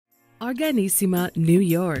Arganissima, New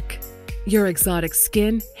York. Your exotic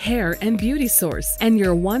skin, hair, and beauty source, and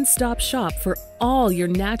your one-stop shop for all your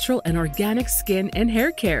natural and organic skin and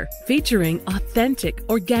hair care, featuring authentic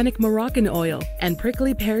organic Moroccan oil and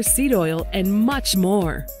prickly pear seed oil and much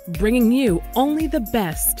more. Bringing you only the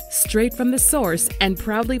best, straight from the source and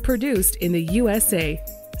proudly produced in the USA.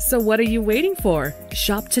 So what are you waiting for?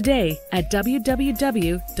 Shop today at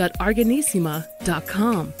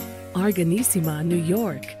www.arganissima.com. Arganissima, New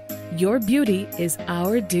York. Your beauty is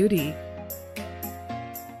our duty.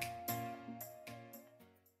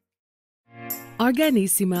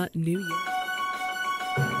 Arganissima, New York.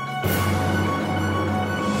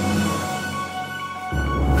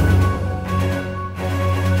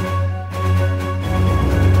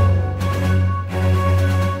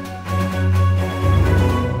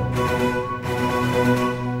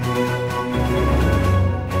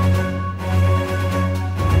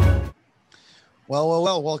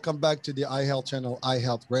 Well, welcome back to the iHealth channel,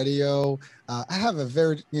 iHealth Radio. I have a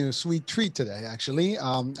very, sweet treat today, actually.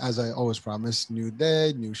 As I always promise, new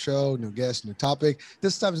day, new show, new guest, new topic.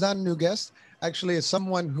 This time it's not a new guest. Actually, it's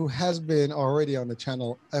someone who has been already on the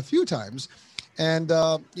channel a few times. And,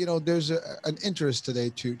 there's an interest today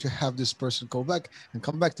to have this person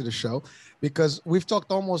come back to the show, because we've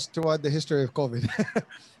talked almost throughout the history of COVID.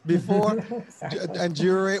 Before and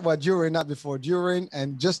during, during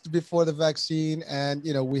and just before the vaccine. And,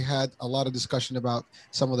 we had a lot of discussion about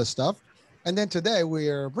some of the stuff. And then today we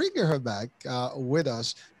are bringing her back with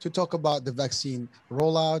us to talk about the vaccine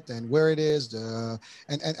rollout and where it is, and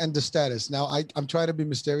the status. Now, I'm trying to be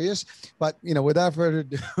mysterious, but, without further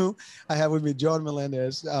ado, I have with me Joan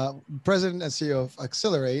Melendez, President and CEO of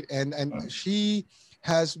Xcelrate, and she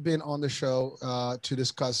has been on the show to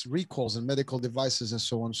discuss recalls and medical devices and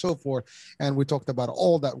so on and so forth. And we talked about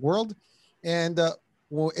all that world. And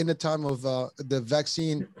in the time of the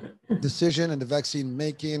vaccine decision and the vaccine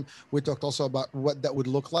making, we talked also about what that would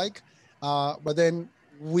look like. But then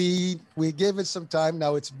we gave it some time.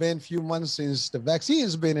 Now it's been a few months since the vaccine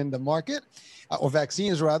has been in the market, or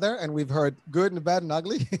vaccines rather, and we've heard good and bad and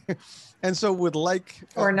ugly. And so would like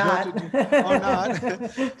or not. Or not.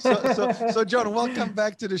 So Joan, welcome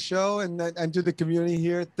back to the show and to the community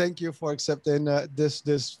here. Thank you for accepting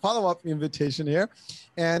this follow-up invitation here.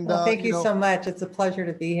 And thank you so much. It's a pleasure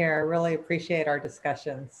to be here. I really appreciate our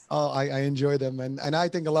discussions. Oh, I enjoy them, and I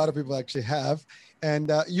think a lot of people actually have.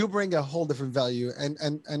 And you bring a whole different value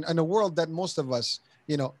and a world that most of us,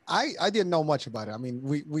 I didn't know much about it. I mean,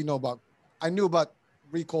 I knew about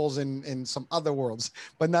recalls in some other worlds,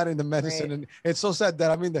 but not in the medicine. Right. And it's so sad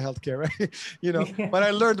that I'm in the healthcare, right? But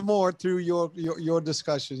I learned more through your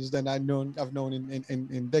discussions than I've known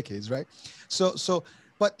in decades, right?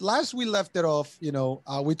 But last we left it off,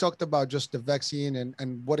 we talked about just the vaccine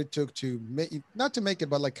and what it took to not to make it,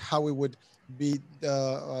 but like how it would be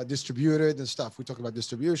distributed and stuff. We talked about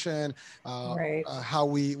distribution, right.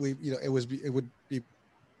 How it would be.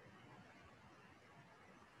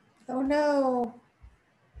 Oh no.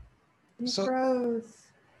 You froze.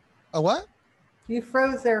 A what? You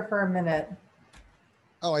froze there for a minute.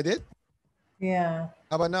 Oh, I did? Yeah.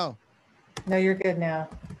 How about now? No, you're good now.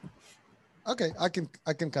 Okay, I can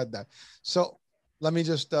cut that. So let me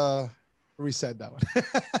just reset that one.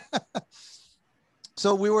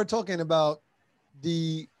 So we were talking about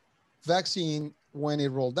the vaccine when it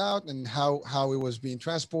rolled out and how it was being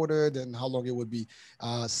transported and how long it would be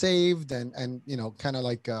saved and kind of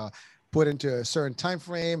like put into a certain time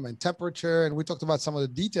frame and temperature. And we talked about some of the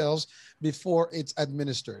details before it's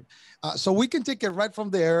administered. So we can take it right from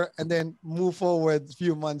there and then move forward a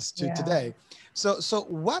few months to today. So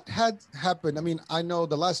what had happened? I mean, I know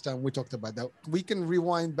the last time we talked about that. We can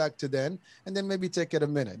rewind back to then and then maybe take it a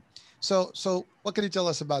minute. So what can you tell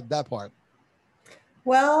us about that part?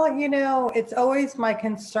 Well, it's always my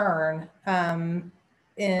concern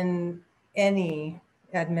in any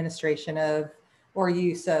administration of or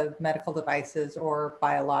use of medical devices or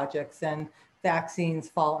biologics, and vaccines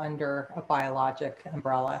fall under a biologic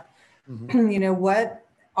umbrella. Mm-hmm. What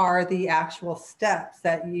are the actual steps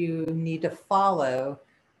that you need to follow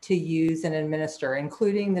to use and administer,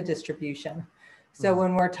 including the distribution? So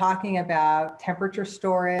when we're talking about temperature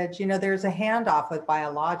storage, there's a handoff with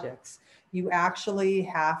biologics. You actually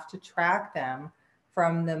have to track them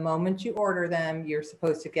from the moment you order them. You're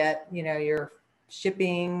supposed to get, your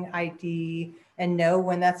shipping ID and know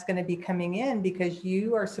when that's going to be coming in, because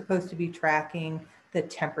you are supposed to be tracking the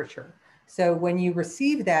temperature. So when you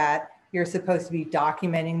receive that, you're supposed to be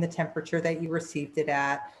documenting the temperature that you received it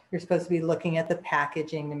at. You're supposed to be looking at the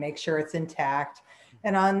packaging to make sure it's intact.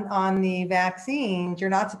 And on the vaccines, you're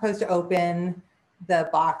not supposed to open the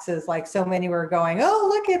boxes. Like so many were going, oh,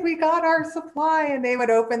 look it, we got our supply. And they would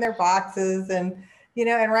open their boxes and,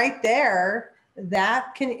 and right there,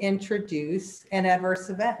 that can introduce an adverse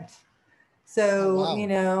event. So, Oh,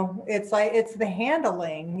 wow. it's like, it's the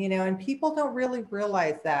handling, and people don't really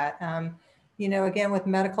realize that. Again, with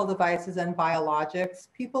medical devices and biologics,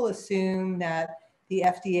 people assume that the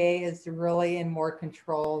FDA is really in more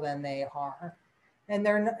control than they are. And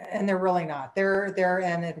they're really not. They're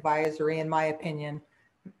an advisory, in my opinion,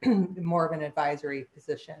 more of an advisory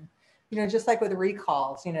position. Just like with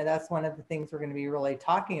recalls, that's one of the things we're going to be really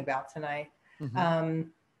talking about tonight. Mm-hmm.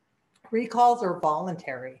 Recalls are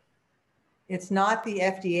voluntary. It's not the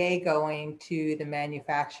FDA going to the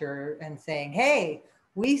manufacturer and saying, hey,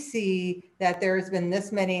 we see that there's been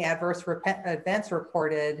this many adverse events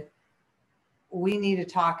reported. We need to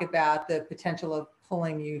talk about the potential of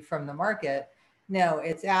pulling you from the market. No,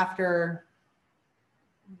 it's after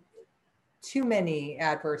too many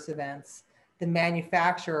adverse events. The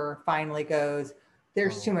manufacturer finally goes,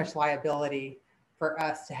 there's too much liability for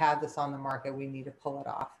us to have this on the market. We need to pull it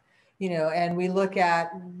off. And we look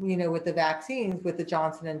at, with the vaccines, with the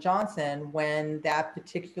Johnson & Johnson, when that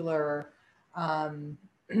particular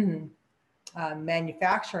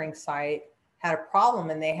manufacturing site had a problem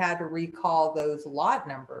and they had to recall those lot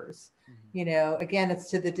numbers. Again, it's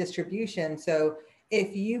to the distribution. So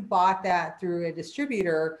if you bought that through a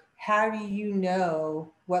distributor, how do you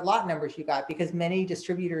know what lot numbers you got? Because many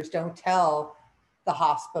distributors don't tell the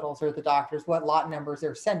hospitals or the doctors what lot numbers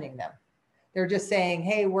they're sending them. They're just saying,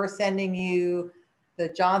 hey, we're sending you the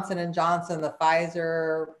Johnson & Johnson, the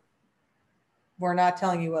Pfizer. We're not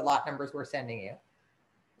telling you what lot numbers we're sending you.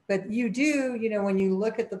 But you do, when you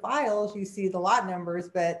look at the vials, you see the lot numbers,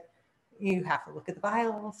 but you have to look at the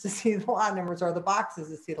vials to see the lot numbers or the boxes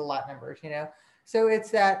to see the lot numbers, So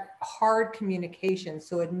it's that hard communication.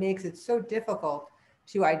 So it makes it so difficult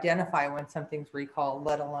to identify when something's recalled,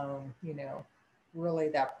 let alone, really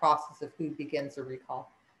that process of who begins the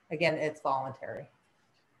recall. Again, it's voluntary.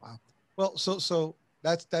 Wow. Well, so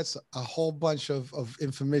that's a whole bunch of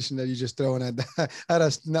information that you're just throwing at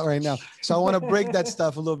us right now. So I want to break that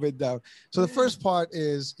stuff a little bit down. So the first part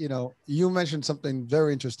is, you mentioned something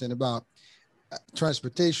very interesting about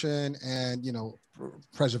transportation and,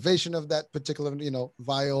 preservation of that particular,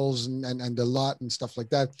 vials and the lot and stuff like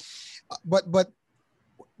that. But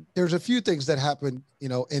there's a few things that happen,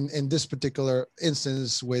 in this particular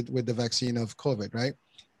instance with the vaccine of COVID, right?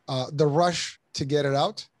 The rush to get it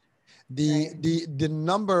out, the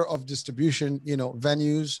number of distribution,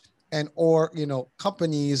 venues or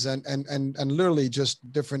companies and literally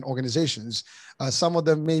just different organizations. Some of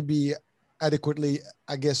them may be adequately,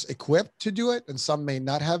 I guess, equipped to do it, and some may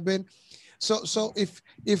not have been. So if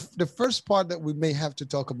the first part that we may have to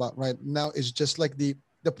talk about right now is just like the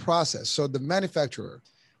process. So the manufacturer,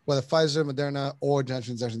 whether Pfizer, Moderna, or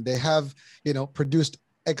Johnson & Johnson, they have produced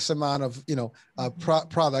X amount of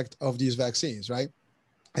product of these vaccines, right?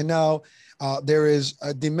 And now there is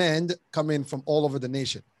a demand coming from all over the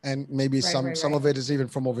nation, and maybe some of it is even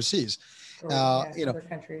from overseas. Other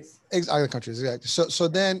countries. Other countries, exactly. So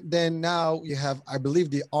then now you have, I believe,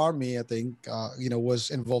 the Army, I think, was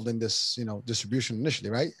involved in this, distribution initially,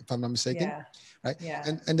 right? If I'm not mistaken. Yeah. Right.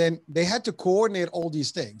 Yeah. And then they had to coordinate all these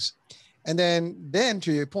things. And then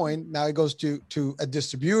to your point, now it goes to a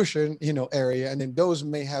distribution, area, and then those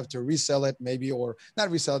may have to resell it, maybe, or not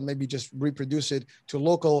resell it, maybe just reproduce it to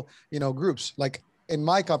local, groups. Like in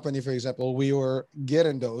my company, for example, we were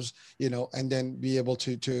getting those, and then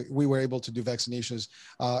we were able to do vaccinations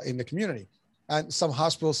in the community. And some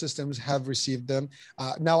hospital systems have received them.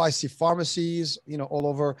 Now I see pharmacies, all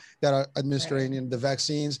over that are administering the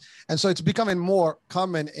vaccines. And so it's becoming more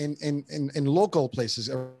common in local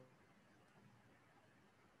places.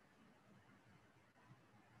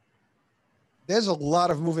 There's a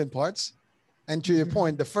lot of moving parts. And to your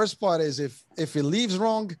point, the first part is if it leaves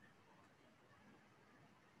wrong,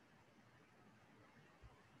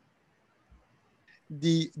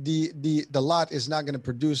 the lot is not going to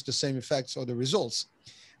produce the same effects or the results,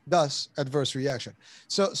 thus adverse reaction.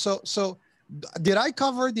 So did I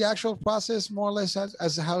cover the actual process more or less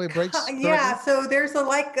as how it breaks? Yeah. So there's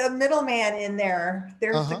a middleman in there.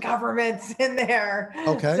 There's the governments in there.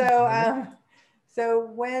 Okay. So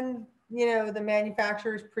when the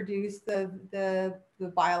manufacturers produce the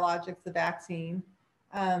biologics, the vaccine,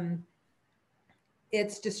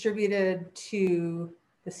 it's distributed to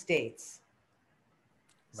the states.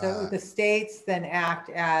 So the states then act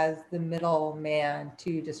as the middleman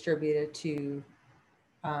to distribute it to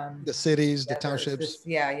the cities, the townships.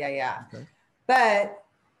 Yeah. Okay. But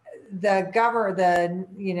the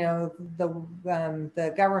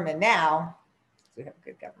government now we have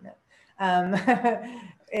good government,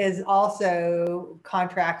 is also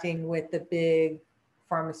contracting with the big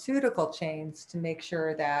pharmaceutical chains to make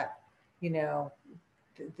sure that, you know,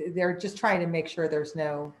 they're just trying to make sure there's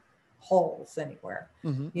no holes anywhere,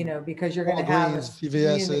 you know, because you're going to have,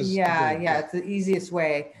 CVS's, yeah, it's the easiest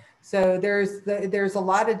way. So there's a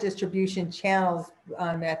lot of distribution channels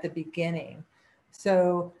at the beginning.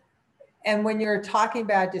 So, and when you're talking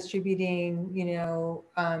about distributing, you know,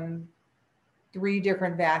 3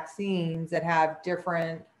 different vaccines that have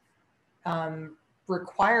different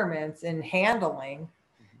requirements in handling,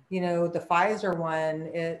 you know, the Pfizer one,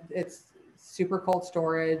 it's super cold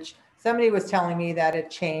storage. Somebody was telling me that it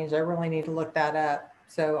changed. I really need to look that up,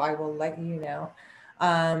 so I will let you know.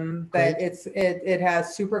 But it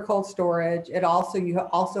has super cold storage. It also, you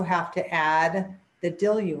also have to add the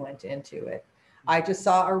diluent into it. I just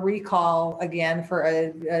saw a recall again for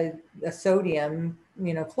a sodium,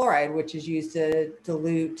 you know, chloride, which is used to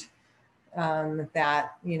dilute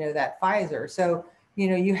that, you know, that Pfizer. So, you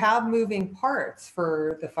know, you have moving parts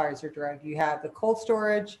for the Pfizer drug. You have the cold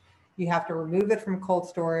storage, you have to remove it from cold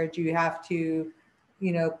storage, you have to,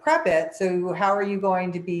 you know, prep it. So how are you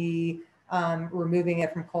going to be removing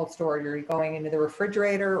it from cold storage? Are you going into the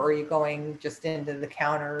refrigerator, or are you going just into the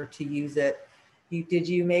counter to use it? Did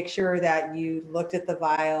you make sure that you looked at the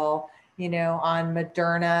vial? You know, on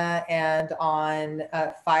Moderna and on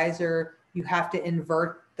Pfizer, you have to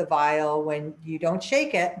invert the vial when you don't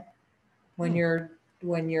shake it, when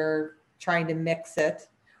you're trying to mix it,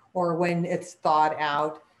 or when it's thawed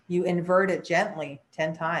out, you invert it gently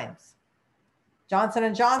 10 times.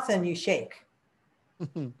 Johnson & Johnson, you shake.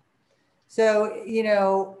 So, you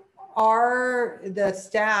know, are the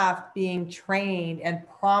staff being trained and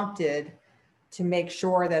prompted to make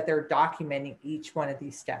sure that they're documenting each one of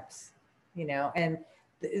these steps, you know, and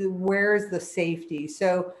where's the safety?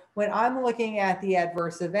 So when I'm looking at the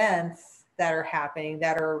adverse events that are happening,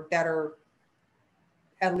 that are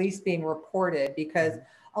at least being reported, because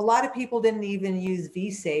a lot of people didn't even use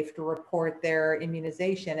vSafe to report their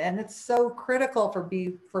immunization. And it's so critical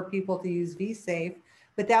for people to use vSafe,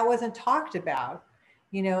 but that wasn't talked about,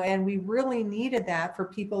 you know, and we really needed that for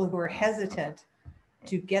people who are hesitant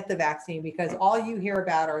to get the vaccine, because all you hear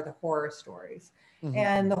about are the horror stories.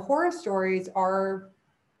 And the horror stories are,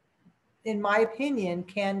 in my opinion,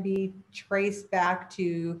 can be traced back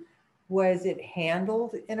to, was it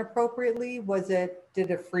handled inappropriately? Did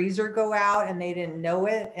a freezer go out and they didn't know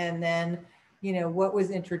it? And then, you know, what was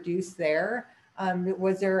introduced there?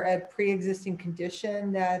 Was there a pre-existing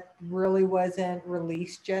condition that really wasn't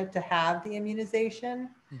released yet to have the immunization?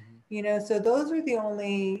 You know, so those are the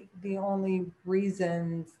only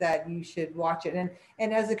reasons that you should watch it.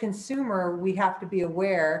 And as a consumer, we have to be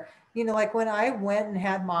aware, you know, like when I went and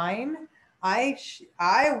had mine, I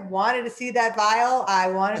wanted to see that vial. I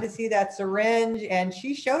wanted to see that syringe, and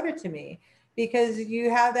she showed it to me, because you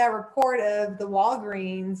have that report of the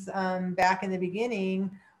Walgreens back in the beginning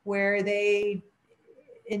where they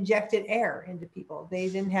injected air into people. They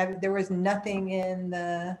didn't have, there was nothing in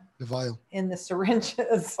the vial, in the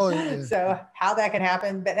syringes. Oh, yeah. So how that can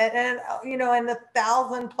happen, but and you know, and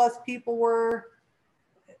 1,000+ people were,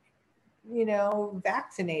 you know,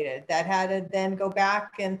 vaccinated that had to then go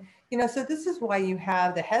back, and you know, so this is why you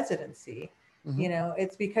have the hesitancy. You know,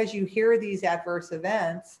 it's because you hear these adverse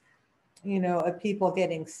events, you know, of people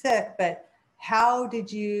getting sick, but how did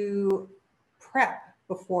you prep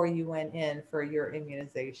before you went in for your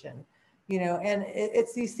immunization? You know, and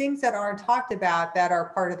it's these things that aren't talked about that are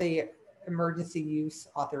part of the emergency use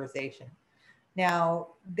authorization. Now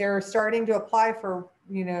they're starting to apply for,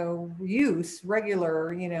 you know, use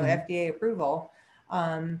regular, you know, FDA approval.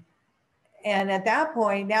 And at that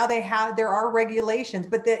point, now there are regulations,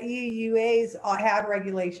 but the EUAs had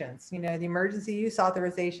regulations, you know, the emergency use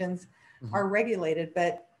authorizations are regulated,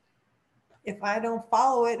 but if I don't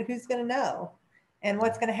follow it, who's going to know? And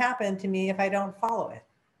what's going to happen to me if I don't follow it?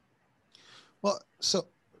 Well, so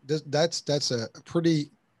that's a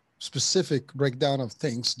pretty specific breakdown of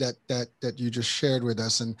things that you just shared with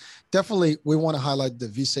us. And definitely we want to highlight the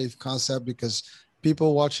vSafe concept, because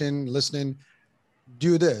people watching, listening,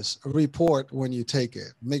 do this, report when you take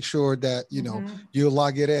it. Make sure that, you know, you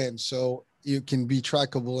log it in so you can be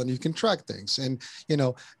trackable and you can track things. And, you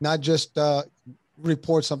know, not just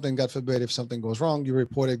report something, God forbid, if something goes wrong, you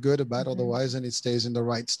report it good or bad, otherwise, and it stays in the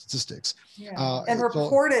right statistics. Yeah. And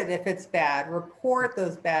report it if it's bad. Report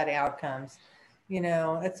those bad outcomes. You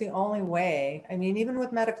know, that's the only way. I mean, even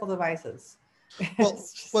with medical devices.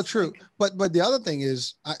 Well, true. But the other thing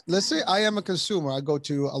is, let's say I am a consumer. I go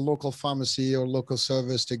to a local pharmacy or local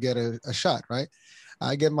service to get a shot, right?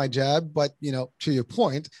 I get my jab, but, you know, to your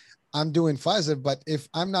point, I'm doing Pfizer, but if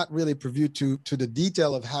I'm not really privy to the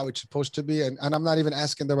detail of how it's supposed to be, and I'm not even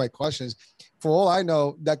asking the right questions, for all I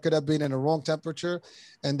know, that could have been in a wrong temperature,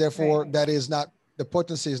 and therefore Right. that is not, the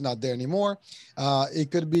potency is not there anymore.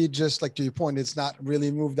 It could be just like to your point, it's not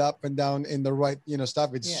really moved up and down in the right,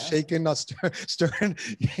 stuff. It's Yeah. shaking, not stirring.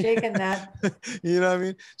 Shaking that You know what I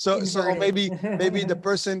mean? So inverted. maybe the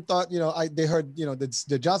person thought, they heard,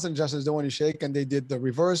 the Johnson & Johnson is the one you shake, and they did the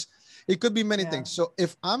reverse. It could be many Yeah. things. So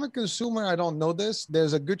if I'm a consumer, I don't know this,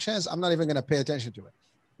 there's a good chance I'm not even going to pay attention to it.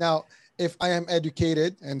 Now, if I am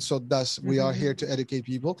educated, and so thus we are here to educate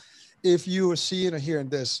people, if you are seeing or hearing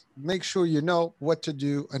this, make sure you know what to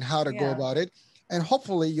do and how to go Yeah. about it. And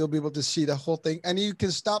hopefully you'll be able to see the whole thing, and you can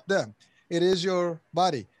stop them. It is your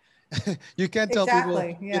body. You can't tell people,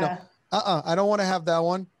 Exactly. Yeah. I don't want to have that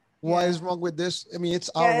one. Why Yeah. is wrong with this? I mean, it's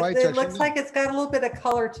our Yeah. right to It actually looks know. like it's got a little bit of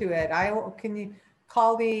color to it. Can you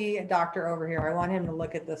call the doctor over here? I want him to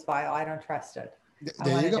look at this vial. I don't trust it. I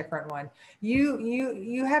There want you a go. different one.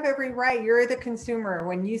 You have every right. You're the consumer.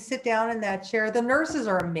 When you sit down in that chair, the nurses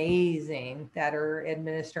are amazing that are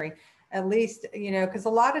administering. At least, because a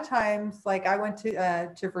lot of times, like I went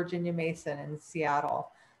to Virginia Mason in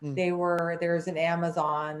Seattle. Mm. There's an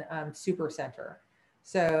Amazon super center.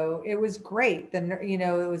 So it was great. Then,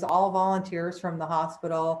 it was all volunteers from the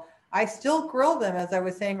hospital. I still grill them, as I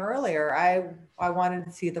was saying earlier. I wanted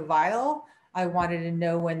to see the vial. I wanted to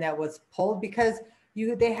know when that was pulled, because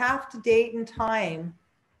they have to date and time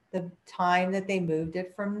the time that they moved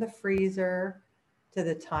it from the freezer to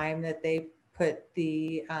the time that they put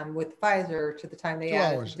the with Pfizer to the time they 2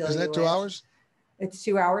 added hours. the Isn't it 2 diluent. hours? It's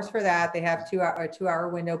 2 hours for that. They have a 2 hour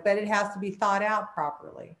window, but it has to be thawed out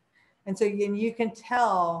properly. And so you can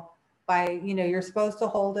tell by, you're supposed to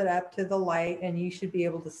hold it up to the light and you should be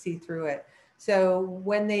able to see through it. So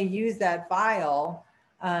when they use that vial,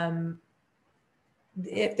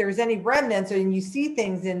 if there's any remnants and you see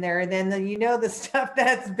things in there, then the stuff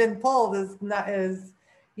that's been pulled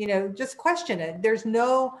just question it. There's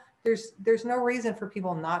no reason for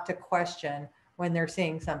people not to question when they're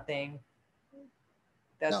seeing something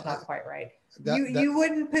that's No, not quite right. that You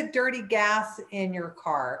wouldn't put dirty gas in your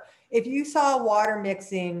car. If you saw water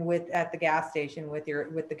mixing at the gas station with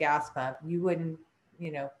the gas pump, you wouldn't,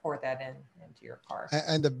 pour that into your car.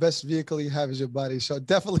 and the best vehicle you have is your body. So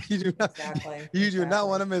definitely you do not, Exactly. do not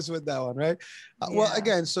want to mess with that one, right? Well, Yeah.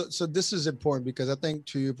 again, so this is important because I think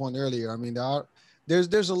to your point earlier, I mean,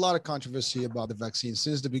 there's a lot of controversy about the vaccine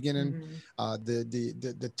since the beginning.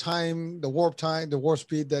 The time, the warp time, the warp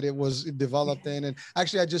speed that it was developed in. And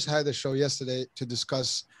actually, I just had a show yesterday to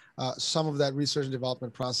discuss some of that research and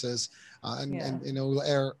development process, and we'll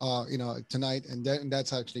air tonight, and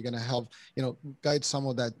that's actually going to help guide some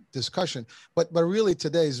of that discussion. But really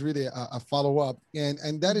today is really a follow up,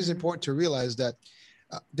 and that is important to realize that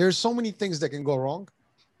there's so many things that can go wrong,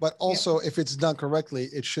 but also if it's done correctly,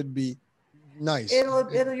 it should be nice.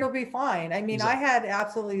 You'll be fine. I mean, Exactly. I had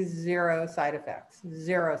absolutely zero side effects.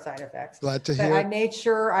 Glad to But hear I it. made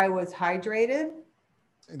sure I was hydrated.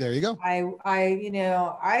 There you go. I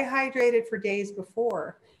hydrated for days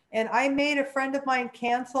before, and I made a friend of mine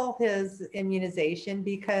cancel his immunization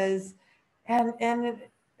because, and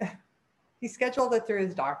he scheduled it through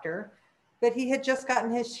his doctor, but he had just gotten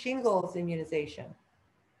his shingles immunization.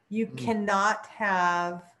 You cannot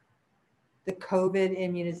have the COVID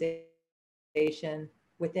immunization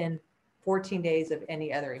within 14 days of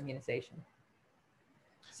any other immunization.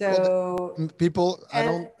 So people,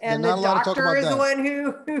 they're not allowed to talk about is that. the one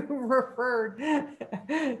who referred.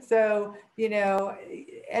 So,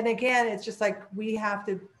 and again, it's just like we have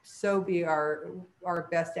to be our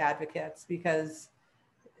best advocates, because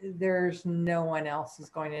there's no one else who's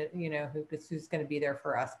going to, who's going to be there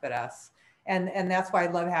for us but us. And that's why I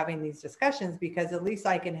love having these discussions, because at least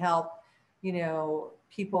I can help,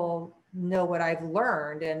 people know what I've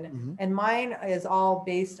learned. And mine is all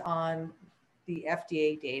based on the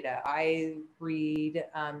FDA data. I read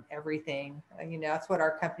everything. That's what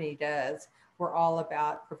our company does. We're all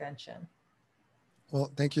about prevention.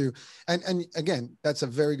 Well, thank you. And again, that's a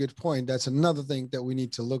very good point. That's another thing that we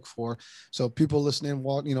need to look for. So people listening,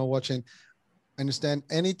 watching, understand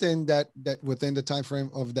anything that within the time frame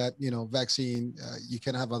of that vaccine, you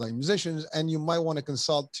can have other immunizations, and you might want to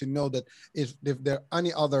consult to know that if there are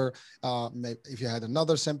any other if you had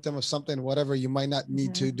another symptom of something, whatever, you might not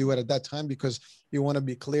need to do it at that time, because you want to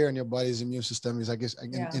be clear and your body's immune system is, I guess,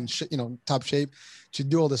 in top shape to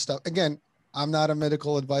do all this stuff. Again, I'm not a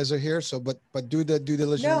medical advisor here, so but do the due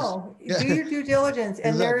diligence. No, do your due diligence.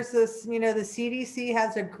 And Exactly. there's this, the CDC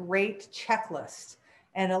has a great checklist,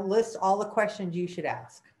 and it lists all the questions you should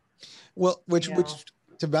ask. Well, which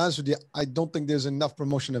to be honest with you, I don't think there's enough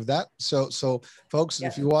promotion of that. So folks,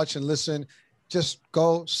 if you watch and listen, just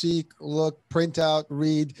go seek, look, print out,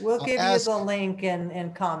 read. We'll give ask. you the link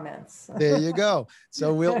in comments. There you go.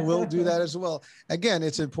 So we'll do that as well. Again,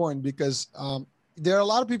 it's important because there are a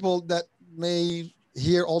lot of people that may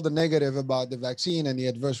hear all the negative about the vaccine and the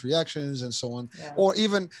adverse reactions and so on, or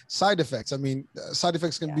even side effects. I mean, side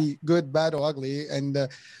effects can be good, bad, or ugly, and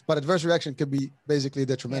but adverse reaction could be basically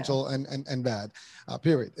detrimental and bad,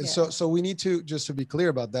 period. And so we need to just to be clear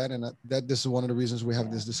about that, and that this is one of the reasons we have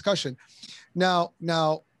this discussion. Now,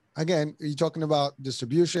 again, you're talking about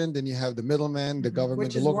distribution, then you have the middleman, the government,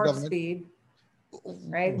 which the is local warp government. Speed,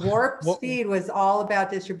 right? Warp speed was all about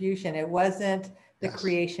distribution. It wasn't the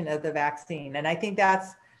creation of the vaccine. And I think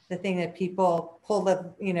that's the thing that people pull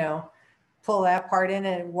that part in.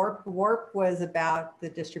 And warp was about the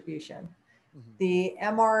distribution. The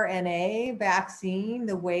mRNA vaccine,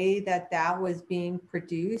 the way that was being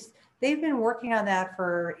produced, they've been working on that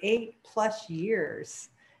for 8+ years,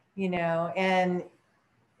 and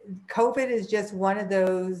COVID is just one of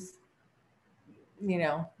those,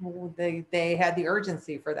 they had the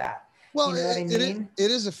urgency for that. Well, you know what I mean?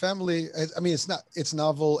 It is a family. I mean, it's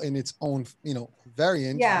novel in its own,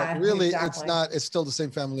 variant. Yeah, but really, exactly. it's not. It's still the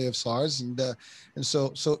same family of SARS, and so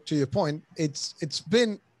to your point, it's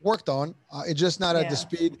been worked on. It's just not at the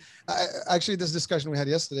speed. Actually, this discussion we had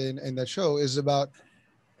yesterday in that show is about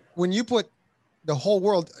when you put the whole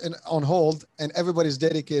world on hold and everybody's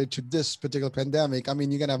dedicated to this particular pandemic. I mean,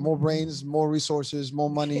 you're going to have more brains, more resources, more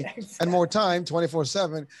money, and more time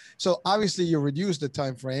 24/7. So obviously you reduce the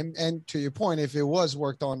time frame. And to your point, if it was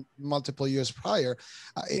worked on multiple years prior,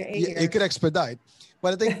 it could expedite.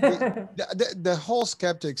 But I think the whole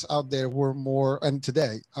skeptics out there were more, and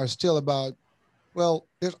today are still about, well,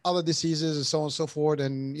 there's other diseases and so on and so forth.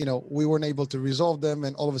 And, we weren't able to resolve them.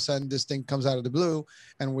 And all of a sudden this thing comes out of the blue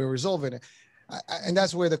and we're resolving it. And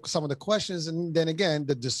that's where some of the questions, and then again,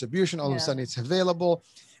 the distribution, all of a sudden it's available.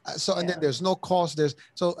 And then there's no cost.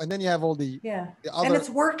 And then you have all the other. And it's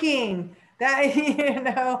working.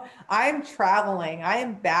 That, I'm traveling. I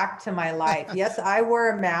am back to my life. Yes, I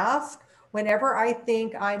wear a mask whenever I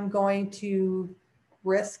think I'm going to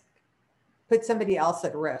put somebody else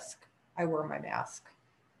at risk. I wear my mask.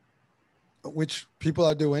 Which people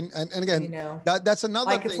are doing. And again, that's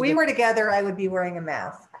another thing. Like if we were together, I would be wearing a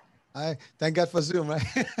mask. Thank God for Zoom, right?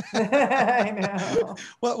 I know.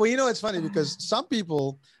 Well, it's funny because some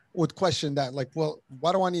people would question that, like, well,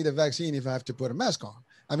 why do I need a vaccine if I have to put a mask on?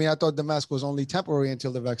 I mean, I thought the mask was only temporary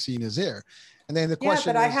until the vaccine is here. And then the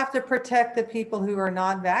question I have to protect the people who are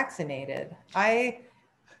not vaccinated. I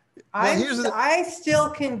still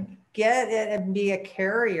can get it and be a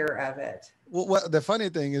carrier of it. Well, the funny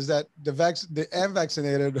thing is that the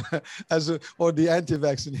unvaccinated or the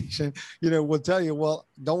anti-vaccination, will tell you, well,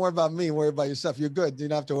 don't worry about me, worry about yourself. You're good. You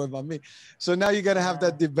don't have to worry about me. So now you're going to have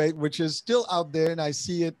that debate, which is still out there. And I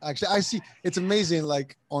see it. Actually, it's amazing.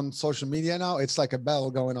 Like on social media now, it's like a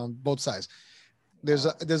battle going on both sides. There's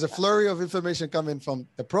a flurry of information coming from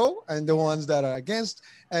the pro and the ones that are against.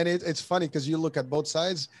 And it's funny because you look at both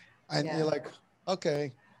sides and you're like,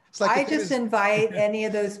 okay. Like I just invite any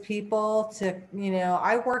of those people to,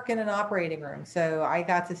 I work in an operating room. So I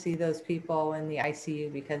got to see those people in the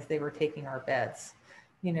ICU because they were taking our beds.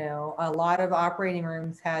 A lot of operating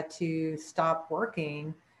rooms had to stop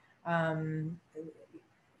working. And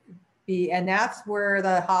that's where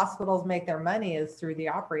the hospitals make their money, is through the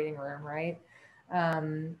operating room, right?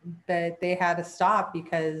 But they had to stop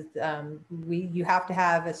because you have to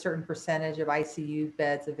have a certain percentage of ICU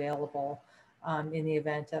beds available in the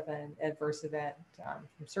event of an adverse event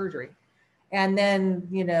from surgery. And then,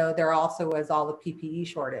 there also was all the PPE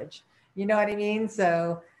shortage. You know what I mean?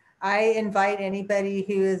 So I invite anybody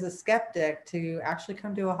who is a skeptic to actually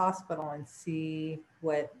come to a hospital and see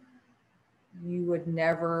what you would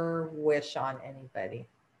never wish on anybody.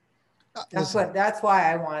 That's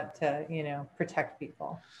why I want to, protect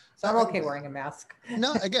people. So I'm okay wearing a mask.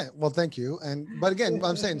 No, again, well, thank you. But again,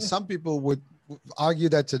 I'm saying some people would argue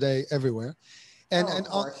that today everywhere. And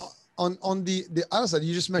on the other side,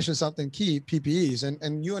 you just mentioned something key, PPEs.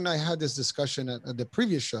 And you and I had this discussion at the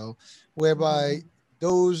previous show, whereby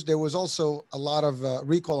there was also a lot of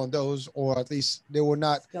recall on those, or at least they were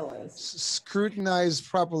not scrutinized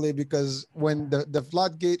properly, because when the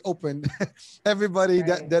floodgate opened, everybody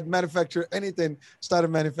that manufactured anything started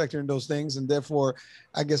manufacturing those things. And therefore,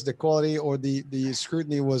 I guess the quality or the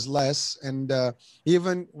scrutiny was less. And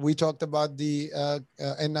even we talked about the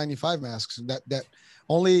N95 masks that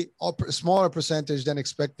only a smaller percentage than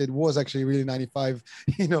expected was actually really 95,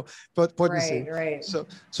 but potency. Right. So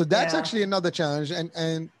that's actually another challenge.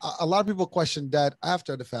 And a lot of people question that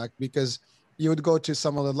after the fact, because you would go to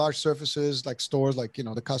some of the large surfaces like stores, like, the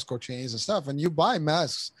Costco chains and stuff, and you buy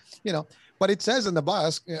masks, but it says in the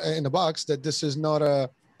box that this is not a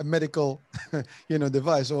medical,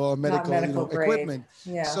 device or Not medical, medical grade. equipment.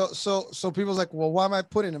 Yeah. So people's like, well, why am I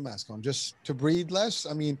putting a mask on? Just to breathe less?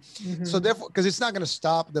 I mean, so therefore, because it's not going to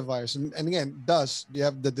stop the virus. And again, thus you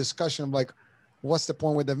have the discussion of like, what's the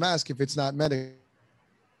point with the mask if it's not medical?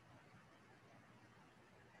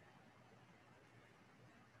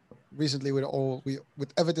 Recently with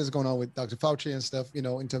everything's going on with Dr. Fauci and stuff,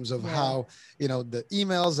 in terms of how, the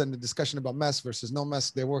emails and the discussion about masks versus no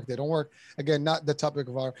masks, they work, they don't work. Again, not the topic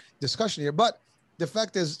of our discussion here, but the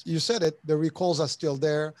fact is, you said it, the recalls are still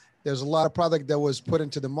there. There's a lot of product that was put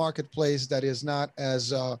into the marketplace that is not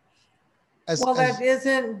as well,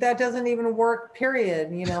 that doesn't even work,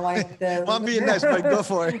 period. Like the well, I'm being nice, but go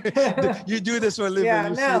for it. You do this for a living.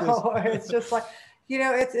 Yeah, it's just like,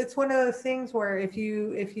 it's one of those things where if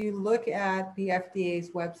you look at the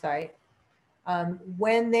FDA's website,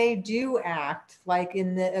 when they do act, like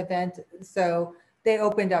in the event, so they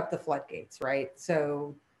opened up the floodgates, right?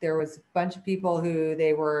 So there was a bunch of people who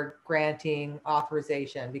they were granting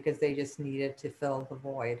authorization because they just needed to fill the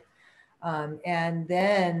void. And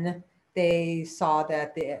then they saw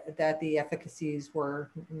that the efficacies were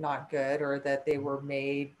not good, or that they were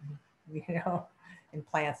made, in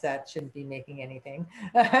plants that shouldn't be making anything,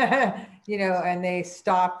 and they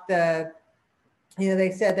stopped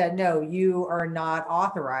they said that, no, you are not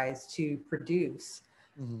authorized to produce.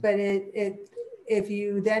 But if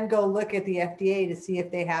you then go look at the FDA to see if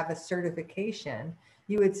they have a certification,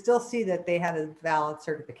 you would still see that they had a valid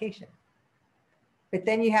certification. But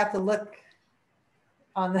then you have to look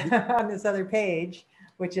on on this other page,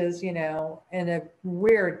 which is, in a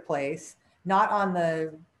weird place, not on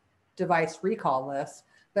the device recall list,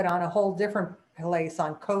 but on a whole different place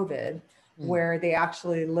on COVID, where they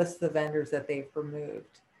actually list the vendors that they've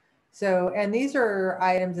removed. So, and these are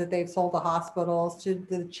items that they've sold to hospitals, to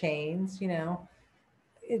the chains,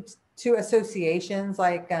 it's to associations.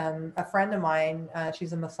 Like a friend of mine,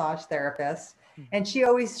 she's a massage therapist, and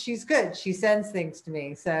she's good. She sends things to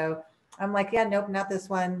me. So I'm like, yeah, nope, not this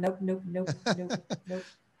one. Nope.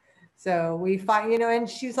 So we find, and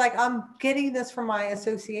she's like, I'm getting this from my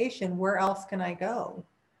association. Where else can I go?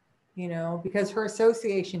 Because her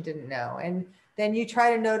association didn't know. And then you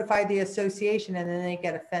try to notify the association, and then they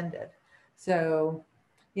get offended. So,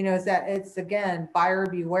 it's again, buyer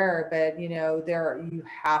beware, but you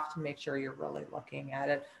have to make sure you're really looking at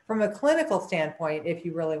it from a clinical standpoint if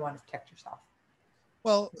you really want to protect yourself.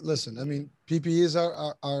 Well, listen, I mean, PPEs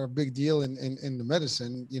are a big deal in the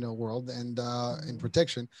medicine, world, and in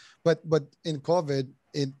protection. But in COVID,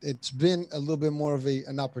 it's been a little bit more of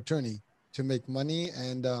an opportunity to make money.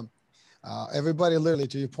 And everybody, literally,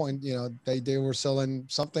 to your point, they were selling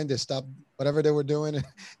something, they stopped whatever they were doing,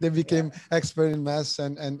 they became expert in masks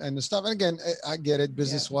and stuff. And again, I get it,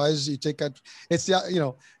 business wise, you take out, it's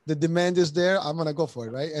the demand is there, I'm gonna go for it,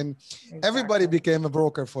 right? And everybody became a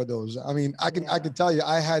broker for those. I mean, I can tell you,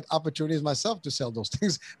 I had opportunities myself to sell those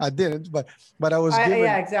things. I didn't, but I was given.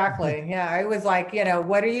 Yeah, exactly. Yeah, I was like,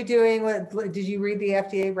 what are you doing? Did you read the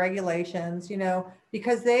FDA regulations?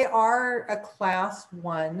 Because they are a class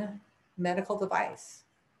 1 medical device.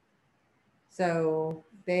 So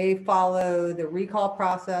they follow the recall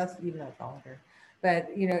process, even though it's voluntary. But,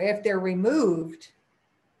 if they're removed,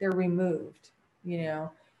 they're removed,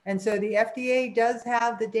 And so the FDA does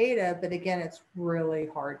have the data, but again, it's really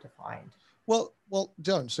hard to find. Well,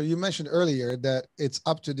 Joan, so you mentioned earlier that it's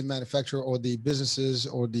up to the manufacturer or the businesses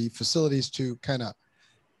or the facilities to kind of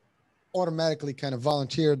automatically kind of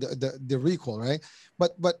volunteer the recall, right?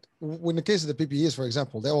 But in the case of the PPEs, for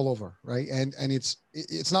example, they're all over, right? And it's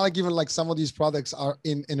not like even like some of these products are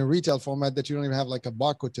in a retail format that you don't even have like a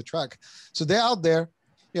barcode to track. So they're out there,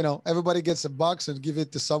 everybody gets a box and give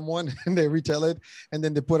it to someone and they retail it, and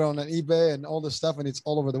then they put it on an eBay and all this stuff, and it's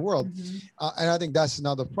all over the world. And I think that's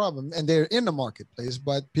another problem. And they're in the marketplace,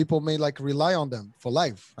 but people may like rely on them for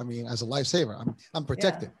life. I mean, as a lifesaver, I'm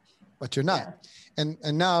protected, but you're not. And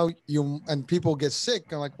now people get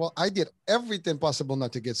sick. I'm like, well, I did everything possible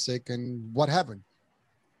not to get sick. And what happened?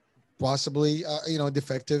 Possibly,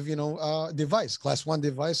 defective, device, class 1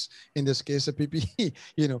 device, in this case, a PPE,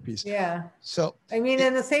 piece. Yeah. So, I mean,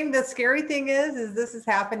 and the scary thing is this is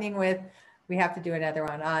happening we have to do another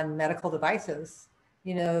one on medical devices,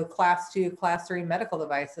 class 2, class 3 medical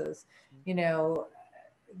devices,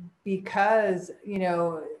 because,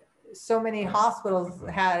 so many hospitals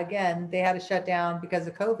they had to shut down because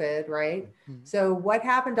of COVID, right? Mhm. So what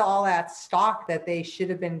happened to all that stock that they should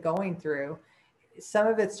have been going through? Some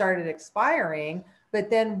of it started expiring, but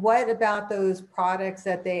then what about those products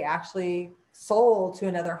that they actually sold to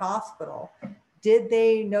another hospital? Did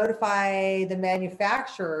they notify the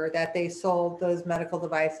manufacturer that they sold those medical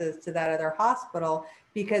devices to that other hospital?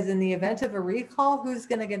 Because in the event of a recall, who's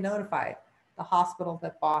going to get notified? The hospital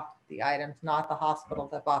that bought the items, not the hospital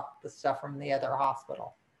that bought the stuff from the other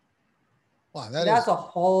hospital. Wow, So that's a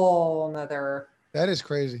whole nother. that is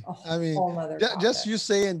crazy. I mean, just you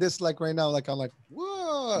saying this like right now, like I'm like,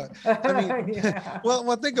 whoa. I mean, Yeah.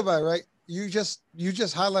 well, think about it, right? You just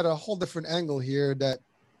highlight a whole different angle here that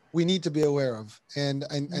we need to be aware of, and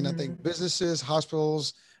I think businesses,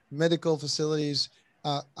 hospitals, medical facilities,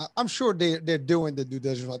 I'm sure they're doing the due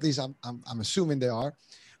diligence. At least I'm assuming they are,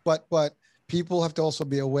 but people have to also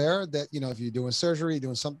be aware that, you know, if you're doing surgery,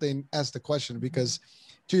 doing something, ask the question, because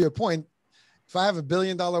to your point, if I have $1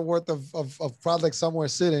 billion worth of products somewhere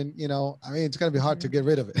sitting, you know, I mean, it's going to be hard to get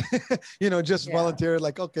rid of it, you know, just volunteer,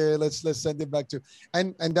 like, okay, let's send it back to,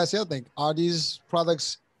 and that's the other thing. Are these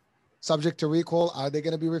products subject to recall? Are they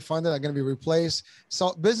going to be refunded? Are going to be replaced?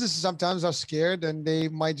 So businesses sometimes are scared and they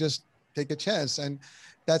might just take a chance. And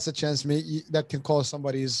that's a chance that can cause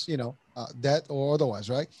somebody's, you know, debt or otherwise,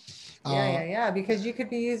 right? Yeah. Because you could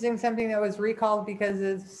be using something that was recalled because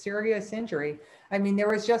of serious injury. I mean, there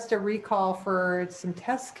was just a recall for some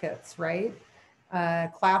test kits, right?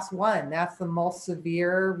 Class 1, that's the most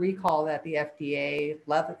severe recall that the FDA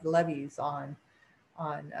levies on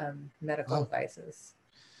medical devices.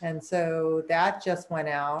 And so that just went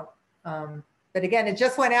out. But again, it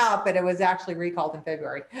just went out, but it was actually recalled in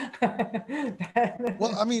February.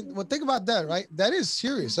 Well, I mean, think about that, right? That is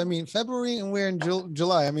serious. I mean, February and we're in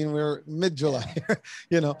July. I mean, we're mid-July,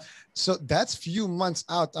 you know, so that's few months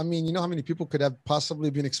out. I mean, you know how many people could have possibly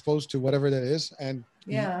been exposed to whatever that is? And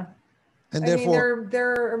yeah. And therefore, I mean,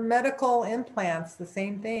 they're medical implants, the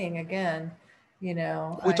same thing again. You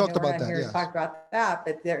know, we talked about that. Here to talk about that,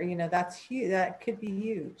 but there, you know, that's huge. That could be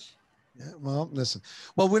huge. Yeah, well, listen.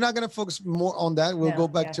 Well, we're not going to focus more on that. We'll go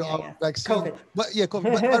back to our vaccine. COVID. But yeah,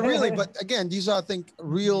 but really, but again, these are, I think,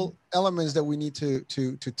 real elements that we need to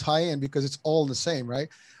tie in, because it's all the same, right?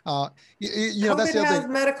 You know, that's the other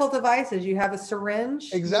thing. Medical devices. You have a syringe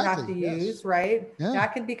exactly you have to use, right? Yeah.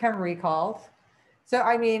 That can become recalled. So,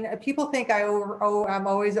 I mean, people think I'm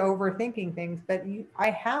always overthinking things, but I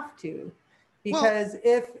have to, because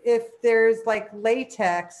if there's like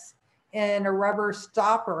latex in a rubber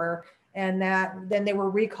stopper, and then they were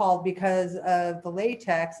recalled because of the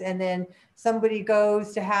latex, and then somebody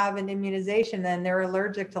goes to have an immunization and they're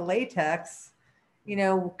allergic to latex, you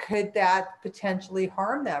know, could that potentially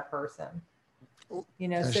harm that person? You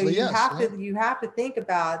know, so you have to think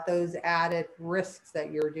about those added risks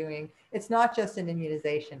that you're doing. It's not just an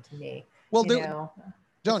immunization to me. Well, you know,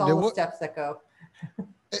 John, all the steps that go.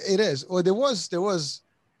 It is. Well, there was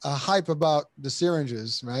a hype about the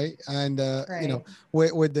syringes, right? And you know,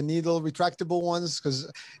 with the needle retractable ones,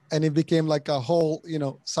 and it became like a whole, you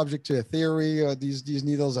know, subject to a theory, or these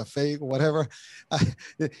needles are fake or whatever,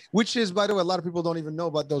 which is, by the way, a lot of people don't even know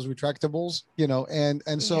about those retractables, you know, and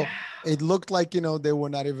so it looked like, you know, they were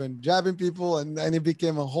not even jabbing people, and it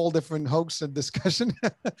became a whole different hoax and discussion.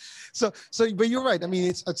 so but you're right. I mean,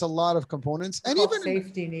 it's a lot of components, and even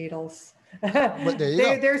safety needles. But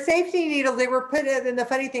they're safety needles. They were put in, and the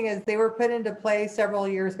funny thing is, they were put into play several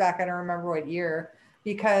years back. I don't remember what year,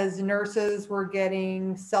 because nurses were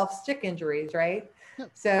getting self-stick injuries, right?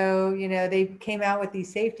 Yep. So, you know, they came out with these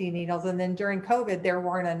safety needles, and then during COVID, there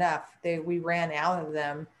weren't enough. We ran out of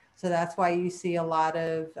them. So that's why you see a lot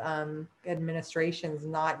of administrations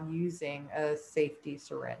not using a safety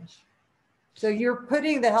syringe. So you're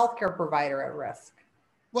putting the healthcare provider at risk.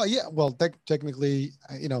 Well, yeah. Well, technically,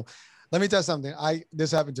 you know, let me tell you something.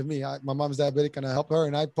 This happened to me. My mom's diabetic, and I help her,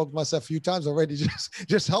 and I poked myself a few times already,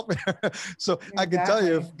 just helping her. So exactly. I can tell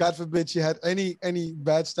you, if God forbid she had any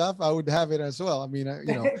bad stuff, I would have it as well. I mean,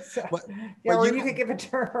 you know, or you could give it to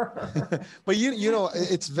her. But you know,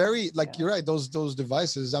 it's very, like, you're right. Those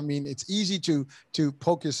devices. I mean, it's easy to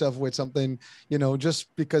poke yourself with something, you know,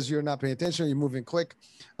 just because you're not paying attention, you're moving quick.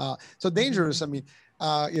 So dangerous. I mean,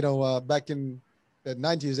 you know, back in the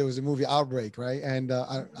 90s, there was a movie Outbreak, right? And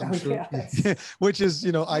I'm sure, which is,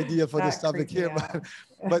 you know, ideal for this topic here.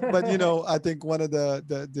 But you know, I think one of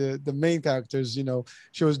the main characters, you know,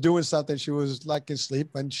 she was doing something, she was like in sleep,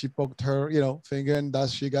 and she poked her, you know, finger, and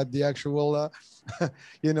thus she got the actual,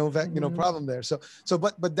 you know, problem there. So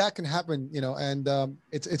but that can happen, you know, and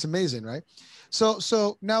it's amazing, right?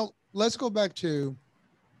 So now let's go back to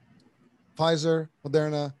Pfizer,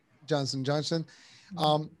 Moderna. Johnson & Johnson.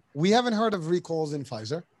 We haven't heard of recalls in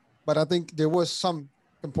Pfizer, but I think there was some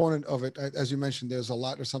component of it. As you mentioned, there's a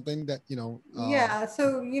lot or something that, Yeah.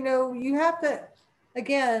 So, you have to,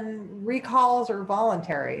 again, recalls are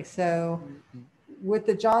voluntary. So with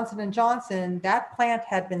the Johnson & Johnson, that plant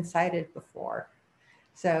had been cited before.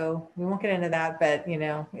 So we won't get into that, but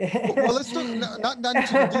Well, let's talk, not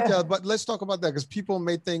into the detail, but let's talk about that, because people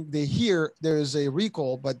may think they hear there is a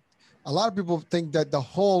recall, but a lot of people think that the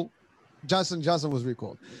whole Johnson & Johnson was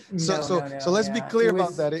recalled. So let's be clear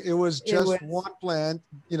about that. It was just one plant,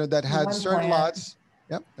 that had certain lots.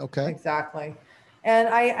 Yep. Okay. Exactly. And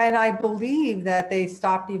I believe that they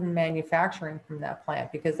stopped even manufacturing from that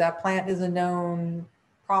plant because that plant is a known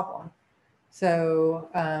problem. So,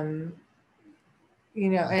 and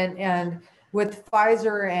with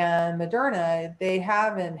Pfizer and Moderna, they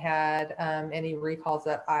haven't had any recalls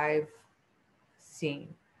that I've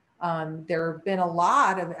seen. There have been a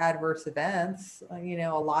lot of adverse events,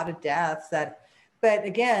 a lot of deaths but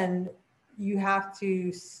again, you have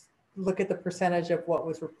to look at the percentage of what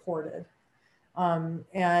was reported. And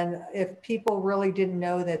if people really didn't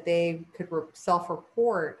know that they could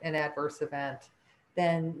self-report an adverse event,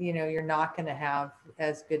 then, you're not going to have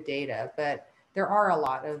as good data, but there are a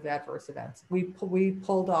lot of adverse events. We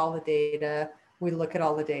pulled all the data. We look at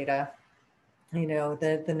all the data,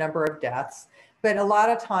 the number of deaths. But a lot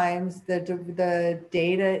of times the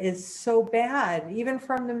data is so bad, even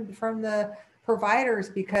from the providers,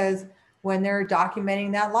 because when they're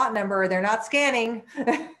documenting that lot number, they're not scanning.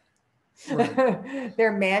 Right.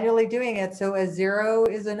 They're manually doing it. So a 0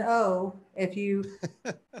 is an O if you,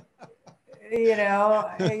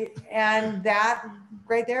 and that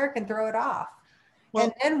right there can throw it off. Well,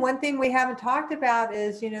 and then one thing we haven't talked about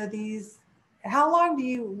is, how long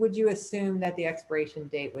would you assume that the expiration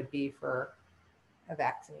date would be for a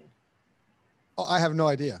vaccine? Oh, I have no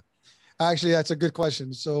idea. Actually, that's a good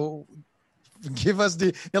question. So give us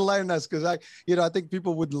enlighten us, because I think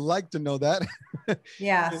people would like to know that.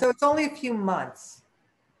 Yeah. So it's only a few months.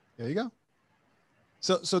 There you go.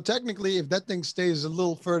 So technically, if that thing stays a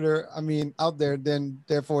little further, out there, then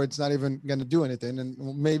therefore it's not even going to do anything and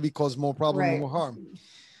maybe cause more problem and more harm.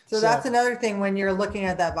 So that's another thing when you're looking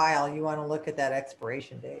at that vial, you want to look at that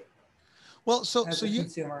expiration date. Well, so you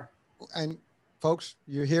consumer, and folks,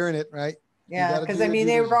 you're hearing it, right? Yeah, because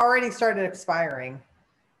they've already started expiring,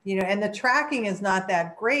 and the tracking is not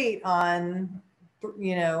that great on,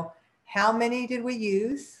 how many did we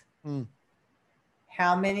use?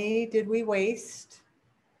 How many did we waste?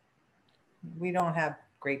 We don't have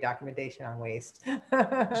great documentation on waste.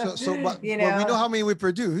 But we know how many we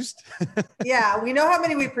produced. Yeah, we know how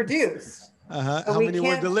many we produced. How many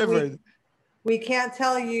were delivered? We can't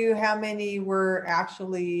tell you how many were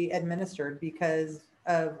actually administered because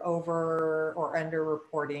of over or under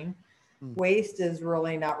reporting. Waste is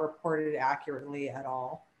really not reported accurately at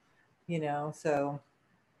all, so.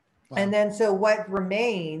 Wow. And then, so what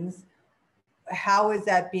remains, how is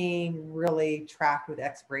that being really tracked with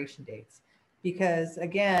expiration dates? Because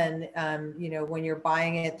again, when you're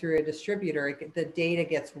buying it through a distributor, the data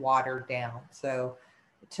gets watered down. So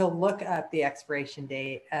to look up the expiration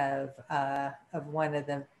date of one of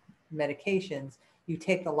the medications, you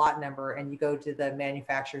take the lot number and you go to the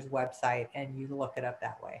manufacturer's website and you look it up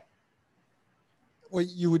that way. Well,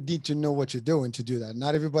 you would need to know what you're doing to do that.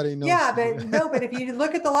 Not everybody knows. Yeah, but if you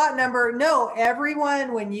look at the lot number,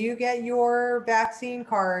 everyone, when you get your vaccine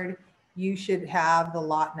card, you should have the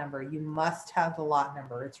lot number. You must have the lot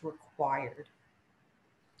number. It's required.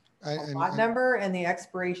 Lot number and the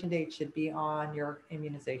expiration date should be on your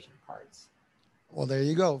immunization cards. Well, there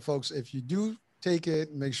you go, folks. If you do take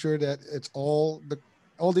it, make sure that it's all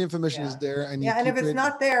the information is there. And and if it's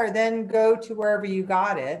not there, then go to wherever you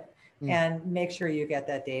got it and make sure you get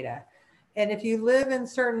that data. And if you live in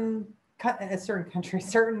certain countries,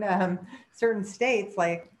 certain states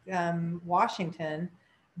like Washington,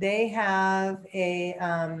 they have a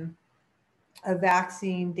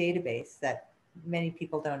vaccine database that many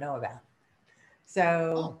people don't know about.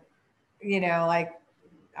 So,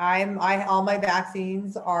 all my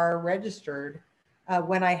vaccines are registered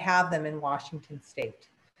when I have them in Washington State.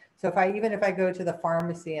 So if I go to the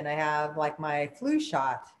pharmacy and I have like my flu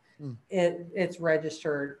shot, it's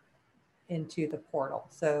registered into the portal.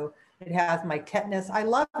 So it has my tetanus. I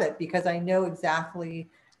love it because I know exactly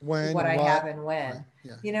what I have and when.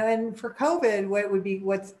 Yeah. And for COVID, what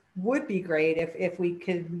would be great if we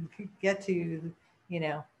could get to,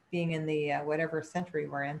 being in the whatever century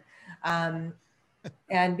we're in,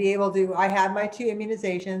 and be able to, I had my 2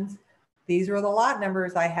 immunizations. These were the lot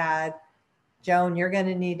numbers I had. Joan, you're going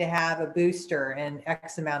to need to have a booster in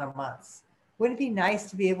X amount of months. wouldn't it be nice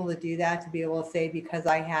to be able to do that, to be able to say, because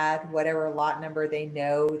I had whatever lot number, they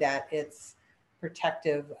know that it's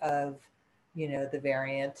protective of, the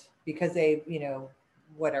variant, because they,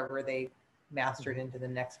 whatever they mastered into the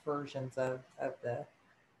next versions of the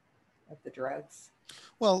drugs.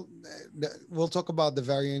 Well, we'll talk about the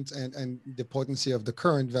variant and the potency of the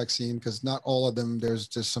current vaccine, because not all of them, there's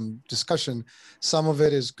just some discussion. Some of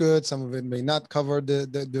it is good, some of it may not cover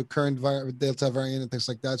the current Delta variant and things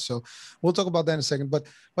like that. So we'll talk about that in a second. But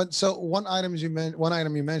so one item you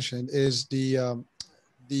mentioned is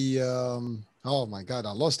oh my God,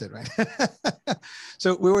 I lost it, right?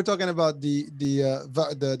 So we were talking about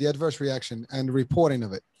the adverse reaction and reporting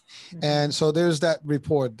of it. Mm-hmm. And so there's that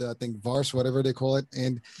report, I think VARS, whatever they call it,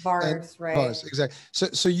 and right? VARS, exactly.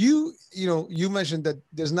 So you mentioned that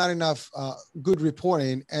there's not enough good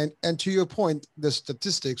reporting, and to your point, the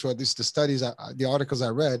statistics, or at least the studies, the articles I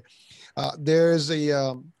read, there's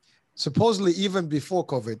a supposedly even before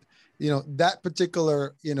COVID, that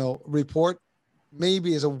particular report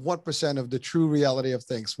maybe is a 1% of the true reality of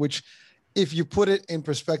things, which, if you put it in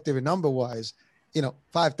perspective and number wise,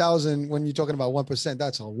 5,000, when you're talking about 1%,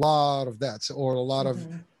 that's a lot of that, or a lot of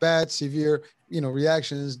bad, severe,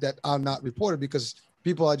 reactions that are not reported because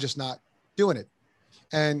people are just not doing it.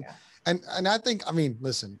 And I think, I mean,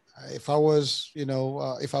 listen, if I was,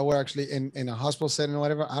 if I were actually in a hospital setting or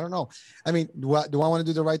whatever, I don't know. I mean, do I want to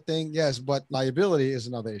do the right thing? Yes, but liability is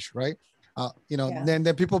another issue, right?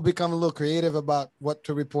 Then people become a little creative about what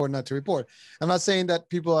to report, not to report. I'm not saying that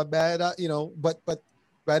people are bad, but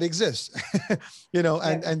that exists,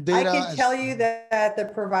 and data. I can tell you that the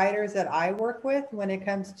providers that I work with, when it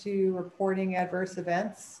comes to reporting adverse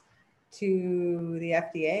events to the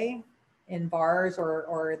FDA in VARS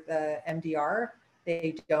or the MDR,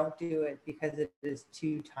 they don't do it because it is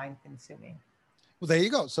too time consuming. Well, there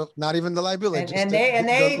you go. So not even the liability. And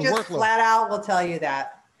they just flat out will tell you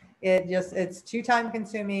that it's too time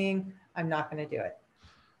consuming. I'm not going to do it.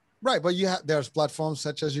 Right, but there's platforms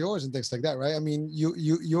such as yours and things like that, right? I mean,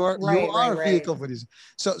 you are a vehicle for these.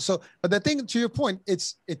 So, but the thing, to your point,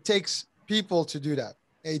 it takes people to do that.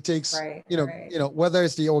 It takes, whether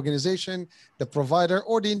it's the organization, the provider,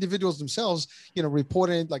 or the individuals themselves,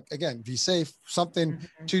 reporting, like, again, be safe, something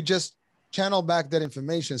to just channel back that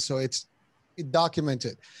information so it's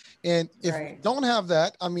documented. And if we don't have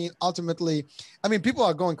that, I mean, ultimately, people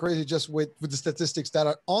are going crazy just with the statistics that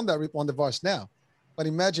are on the VARS now. But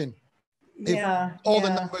imagine if all the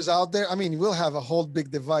numbers out there, I mean, we'll have a whole big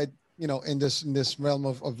divide, in this realm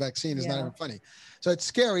of vaccine. It's not even funny. So it's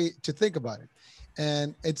scary to think about it.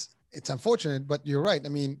 And it's unfortunate, but you're right. I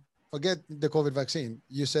mean, forget the COVID vaccine.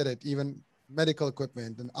 You said it, even medical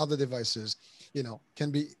equipment and other devices,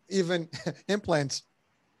 can be even implants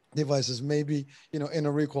devices, maybe, in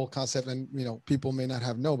a recall concept, and, people may not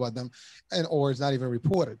know about them, or it's not even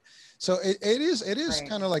reported. So it is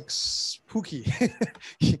kind of like spooky,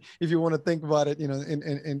 if you want to think about it, in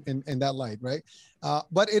that light, right?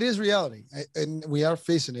 But it is reality, and we are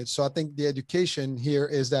facing it. So I think the education here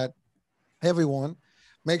is that everyone,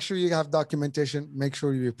 make sure you have documentation, make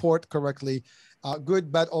sure you report correctly,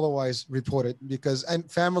 good, bad, otherwise report it,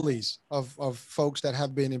 and families of folks that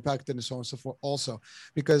have been impacted and so on and so forth also,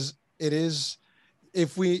 because it is,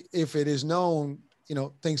 if it is known,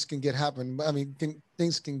 things can happen. I mean,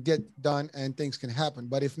 things can get done and things can happen,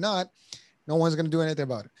 but if not, no one's going to do anything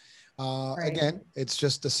about it. Again, it's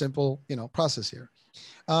just a simple, process here.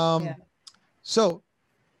 So,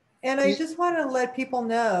 and I just want to let people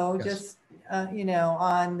know,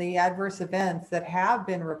 on the adverse events that have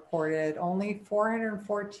been reported, only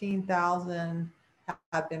 414,000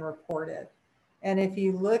 have been reported. And if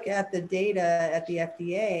you look at the data at the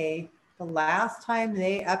FDA, the last time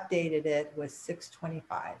they updated it was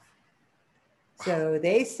 6/25. So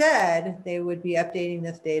they said they would be updating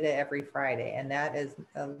this data every Friday, and that is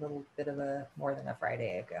a little bit of more than a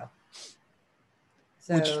Friday ago.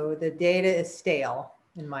 So the data is stale,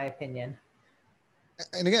 in my opinion.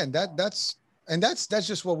 And again, that's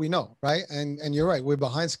just what we know, right? And you're right, we're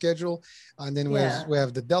behind schedule, and then we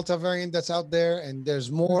have the Delta variant that's out there, and there's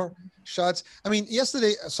more shots. I mean,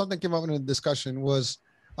 yesterday something came up in a discussion was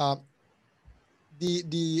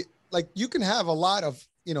the like, you can have a lot of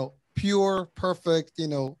pure, perfect,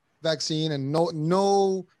 vaccine and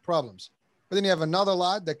no problems, but then you have another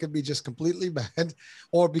lot that could be just completely bad,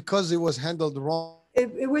 or because it was handled wrong.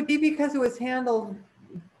 It would be because it was handled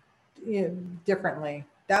differently.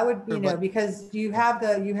 That would, because you have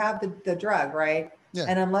the drug, right? Yeah.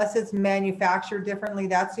 And unless it's manufactured differently,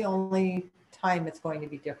 that's the only time it's going to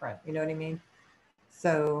be different. You know what I mean?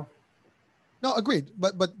 So. No, agreed.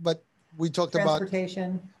 But we talked about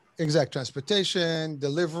transportation. exact transportation,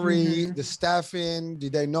 delivery, the staffing, do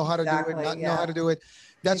they know how to do it, not know how to do it?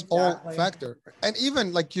 That's all factor. And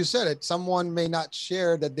even like you said it, someone may not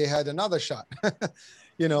share that they had another shot,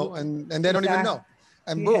 you know, and they don't even know.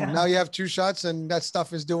 And boom, now you have 2 shots and that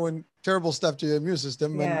stuff is doing terrible stuff to your immune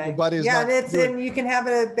system and your body is not and you can have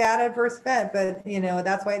a bad adverse event, but you know,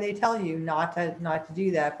 that's why they tell you not to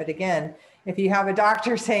do that. But again, if you have a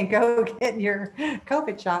doctor saying, go get your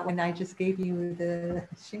COVID shot when I just gave you the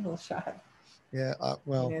shingles shot. Yeah,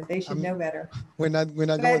 well, you know, they should know better. We're not going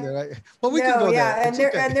there, right? Well, we can go there. And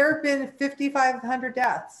there have been 5,500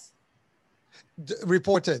 deaths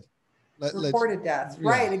reported. Reported deaths,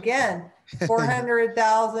 right? Again,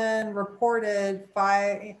 400,000 reported.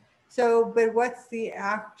 So, but what's the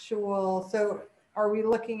actual? So, are we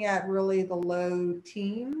looking at really the low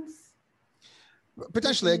teens?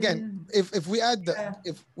 Potentially, again, if we add the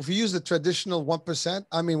if we use the traditional 1%,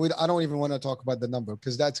 I mean, I don't even want to talk about the number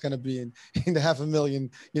because that's going to be in the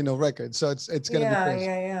 500,000, you know, record. So it's going to be crazy.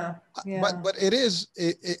 Yeah. But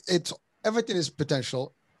it's everything is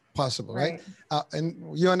potential, possible, right? And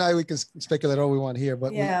you and I, we can speculate all we want here,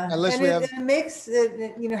 but unless we have, it makes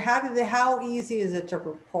it, you know, how easy is it to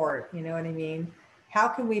report? You know what I mean? How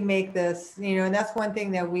can we make this? You know, and that's one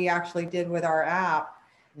thing that we actually did with our app.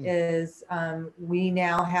 Is we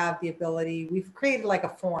now have the ability, we've created like a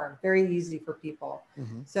form, very easy for people.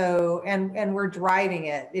 So, and we're driving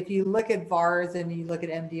it. If you look at VARs and you look at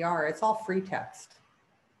MDR, it's all free text.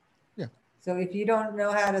 Yeah. So if you don't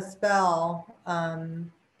know how to spell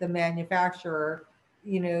the manufacturer,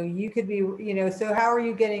 you know, you could be, you know, so how are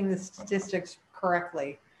you getting the statistics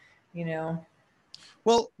correctly, you know?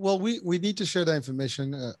 Well, we need to share that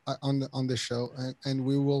information on this show, and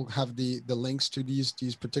we will have the links to these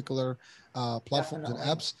particular platforms and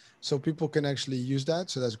apps, so people can actually use that.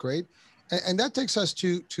 So that's great, and that takes us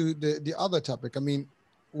to the other topic. I mean,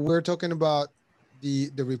 we're talking about the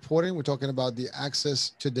reporting, we're talking about the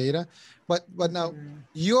access to data, but now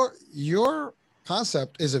your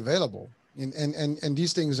concept is available. And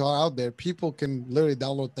these things are out there. People can literally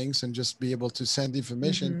download things and just be able to send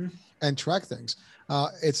information and track things.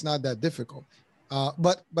 It's not that difficult.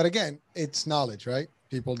 But again, it's knowledge, right?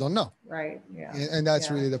 People don't know. Right. Yeah. And that's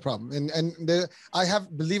really the problem. And I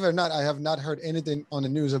have, believe it or not, I have not heard anything on the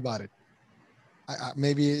news about it.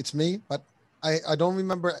 Maybe it's me, but I don't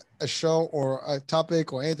remember a show or a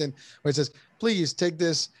topic or anything where it says, please take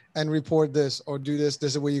this and report this or do this.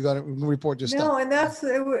 This is where you got to report your stuff. No, and that's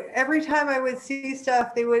every time I would see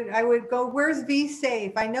stuff, I would go, where's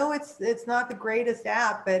V-Safe? I know it's not the greatest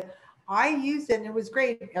app, but I used it and it was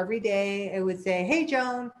great. Every day it would say, hey,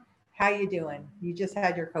 Joan, how you doing? You just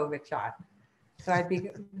had your COVID shot. So I'd be,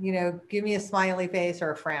 you know, give me a smiley face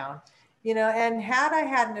or a frown. You know, and had I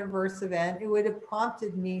had an adverse event, it would have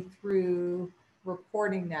prompted me through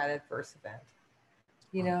reporting that adverse event.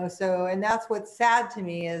 You know, so, and that's what's sad to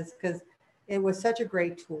me is because it was such a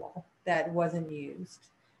great tool that wasn't used.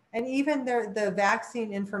 And even the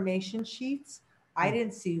vaccine information sheets, I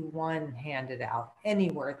didn't see one handed out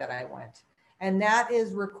anywhere that I went. And that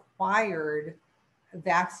is required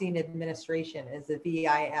vaccine administration is the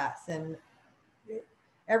VIS. And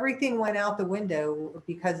everything went out the window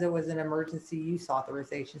because it was an emergency use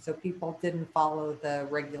authorization. So people didn't follow the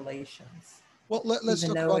regulations. Well, let's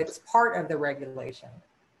even talk though about it's part of the regulation.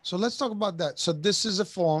 So let's talk about that. So this is a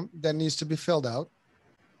form that needs to be filled out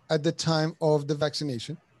at the time of the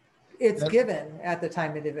vaccination. It's given at the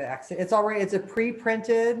time of the vaccine. It's a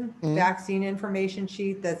pre-printed vaccine information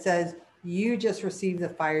sheet that says you just received the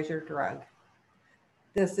Pfizer drug.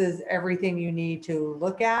 This is everything you need to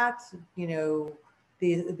look at. You know,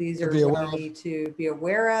 these are what you need to be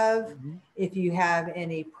aware of. If you have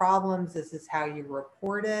any problems, this is how you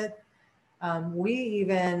report it. We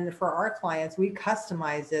even, for our clients, we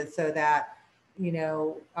customize it so that, you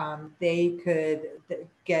know, they could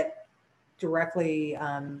get directly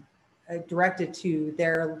directed to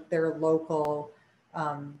their local,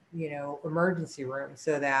 you know, emergency room,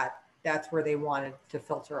 so that's where they wanted to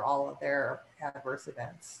filter all of their adverse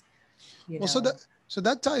events. You know? So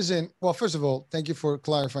that ties in. Well, first of all, thank you for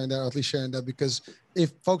clarifying that, or at least sharing that, because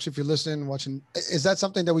if you're listening, watching, is that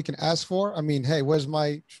something that we can ask for? I mean, hey, where's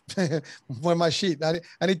my sheet? I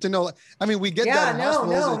need to know. I mean, we get that.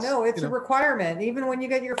 No, it's a requirement. Even when you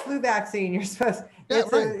get your flu vaccine, you're supposed.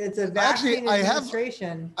 It's a vaccine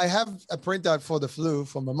administration. I have a printout for the flu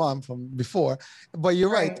from my mom from before, but you're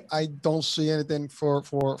right. I don't see anything for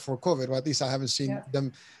COVID, or at least I haven't seen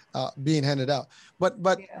them being handed out. But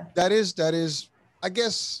that is. I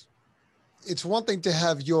guess it's one thing to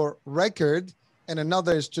have your record and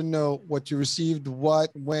another is to know what you received, what,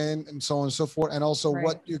 when, and so on and so forth, and also Right.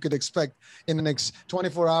 what you could expect in the next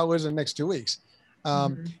 24 hours and next 2 weeks.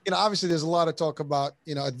 Obviously there's a lot of talk about,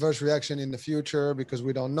 adverse reaction in the future because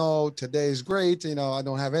we don't know. Today is great. I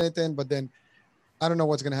don't have anything, but then I don't know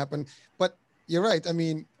what's going to happen. But you're right. I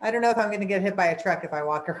mean, I don't know if I'm going to get hit by a truck if I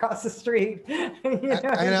walk across the street.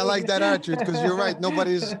 I like that attitude because you're right.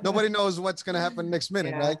 Nobody knows what's going to happen next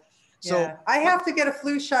minute, right? So I have to get a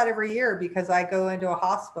flu shot every year because I go into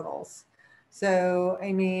hospitals. So,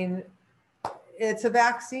 I mean, it's a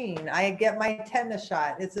vaccine. I get my tetanus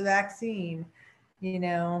shot. It's a vaccine.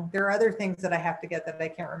 There are other things that I have to get that I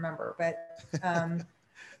can't remember, but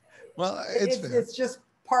well, it's just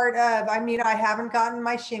part of, I haven't gotten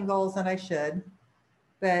my shingles and I should,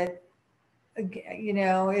 but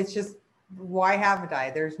it's just, why haven't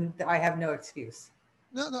I? I have no excuse.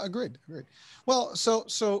 No, agreed. Well, so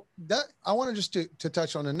that I wanted just to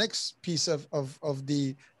touch on the next piece of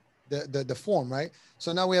the form, right?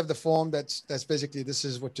 So now we have the form that's basically, this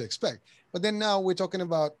is what to expect. But then now we're talking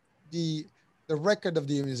about the record of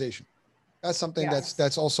the immunization. That's something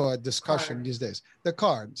that's also a discussion these days. The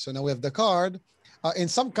card. So now we have the card. In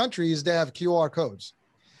some countries, they have QR codes.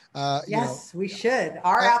 Yes, we should.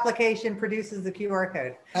 Our application produces the QR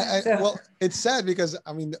code. Well, it's sad because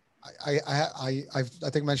I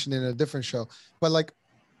think mentioned in a different show, but like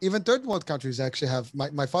even third world countries actually have.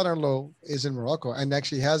 My father-in-law is in Morocco and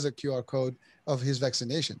actually has a QR code of his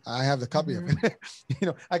vaccination. I have the copy of it.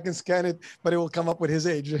 I can scan it, but it will come up with his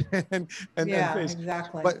age and face.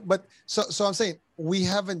 Exactly. But so I'm saying we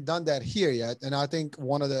haven't done that here yet, and I think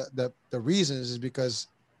one of the reasons is because,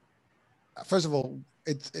 first of all,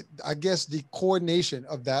 I guess the coordination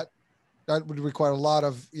of that would require a lot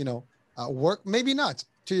of work. Maybe not.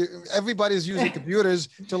 Everybody's using computers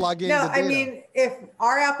to log in. No, the data. I mean, if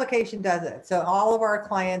our application does it, so all of our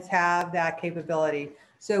clients have that capability.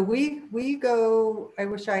 So we go, I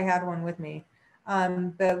wish I had one with me,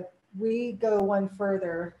 but we go one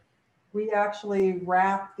further. We actually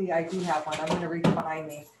wrap I do have one. I'm going to reach behind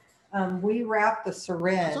me. We wrap the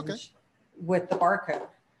syringe with the barcode.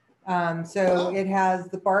 It has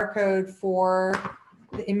the barcode for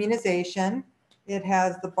the immunization. It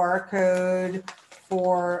has the barcode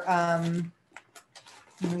for,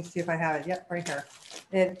 let me see if I have it. Yep, right here.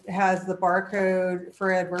 It has the barcode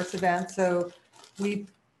for adverse events. So we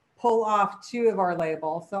pull off 2 of our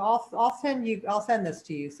labels. So I'll send this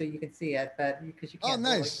to you so you can see it, but because you can't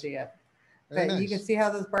really see it. Very but nice. You can see how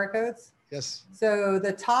those barcodes? Yes. So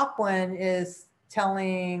the top one is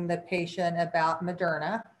telling the patient about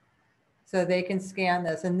Moderna. So they can scan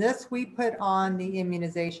this. And this we put on the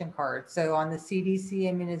immunization card. So on the CDC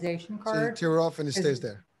immunization card. So you tear off and it stays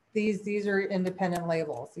there. These are independent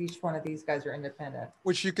labels. Each one of these guys are independent.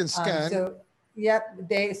 Which you can scan. So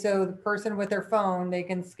the person with their phone, they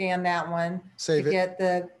can scan that one to get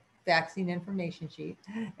the vaccine information sheet.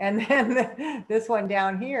 And then this one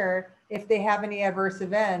down here, if they have any adverse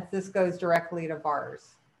events, this goes directly to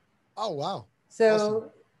VARS. Oh, wow. So, awesome.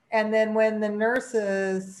 And then when the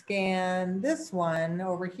nurses scan this one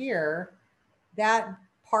over here, that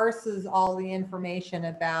parses all the information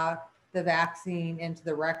about the vaccine into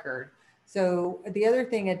the record. So the other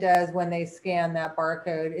thing it does when they scan that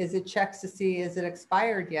barcode is it checks to see, is it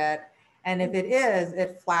expired yet? And if it is,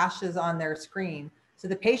 it flashes on their screen. So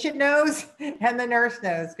the patient knows and the nurse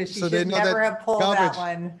knows because she should never have pulled that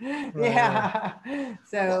one. Right, yeah. Right.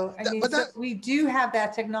 So, we do have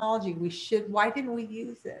that technology. Why didn't we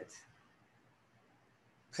use it?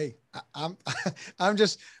 Hey, I'm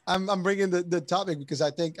bringing the topic because I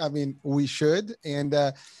think, we should. And,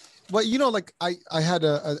 I had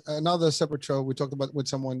another separate show we talked about with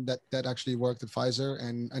someone that actually worked at Pfizer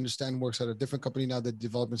and understand works at a different company now that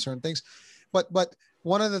developing certain things. But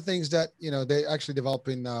one of the things that, they actually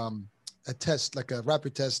developing a test, like a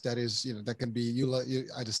rapid test that is, that can be you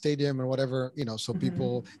at a stadium or whatever, so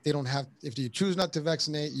people, they don't have, if you choose not to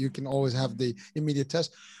vaccinate, you can always have the immediate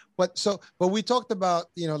test. But we talked about,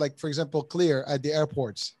 like, for example, Clear at the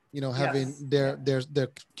airports, having their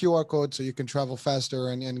QR code so you can travel faster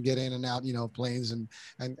and get in and out, planes and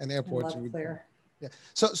airports. Clear. Yeah.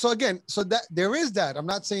 So again, that there is that. I'm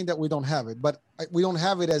not saying that we don't have it, but we don't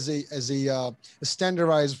have it as a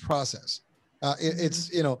standardized process.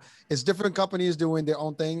 It's it's different companies doing their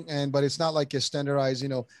own thing, but it's not like a standardized,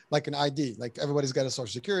 like an ID. Like everybody's got a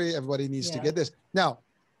social security, everybody needs to get this. Now,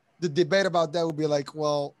 the debate about that would be like,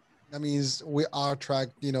 well, that means we are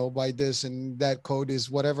tracked, by this and that code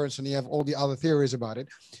is whatever. So you have all the other theories about it.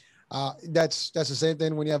 That's the same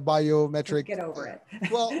thing when you have biometric. Just get over it.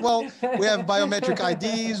 Well, we have biometric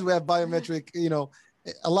IDs, we have biometric,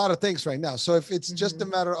 a lot of things right now. So if it's just a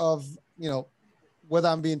matter of, whether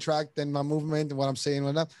I'm being tracked and my movement and what I'm saying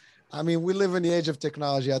or not. I mean, we live in the age of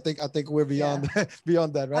technology. I think we're beyond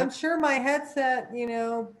beyond that, right? I'm sure my headset,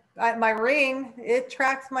 my ring, it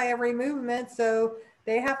tracks my every movement. So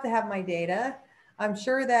they have to have my data. I'm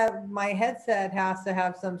sure that my headset has to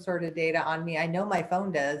have some sort of data on me. I know my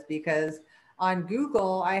phone does because on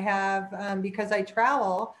Google, I have, because I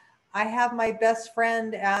travel, I have my best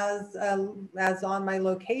friend as on my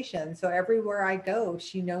location. So everywhere I go,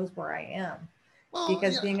 she knows where I am. Well,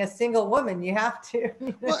 Because yeah. being a single woman, you have to.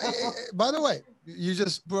 Well, by the way, you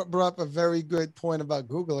just brought up a very good point about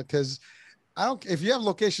Google, because I don't, if you have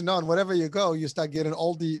location on, wherever you go, you start getting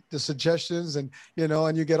all the suggestions, and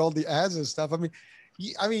and you get all the ads and stuff. I mean,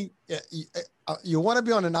 you want to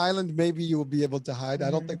be on an island, maybe you will be able to hide. I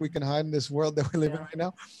don't think we can hide in this world that we live in right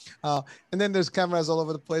now. And then there's cameras all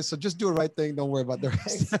over the place. So just do the right thing. Don't worry about the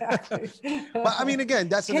rest. Exactly. But I mean, again,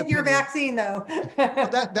 that's an Get your opinion. vaccine though.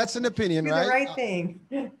 Well, that's an opinion, Do right? the right thing.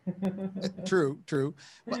 True.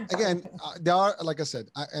 But again, there are, like I said,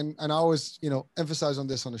 and I always, emphasize on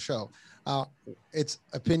this on the show. It's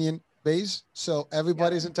opinion based. So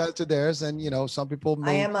everybody's entitled to theirs. And, some people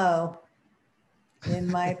may. IMO, in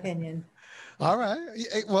my opinion. All right.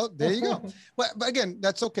 Well, there you go. But again,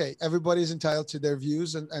 that's okay. Everybody's entitled to their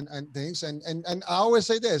views and things. And I always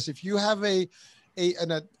say this: if you have a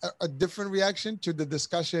different reaction to the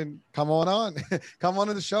discussion, come on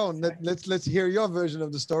to the show, and let's hear your version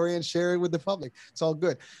of the story and share it with the public. It's all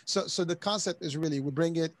good. So the concept is really, we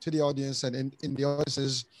bring it to the audience, and in the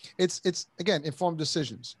audiences, it's again informed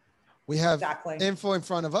decisions. We have info in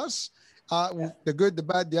front of us. The good, the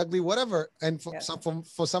bad, the ugly, whatever. And for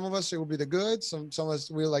some of us, it will be the good. Some of us,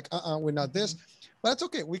 we're like, we're not this. But that's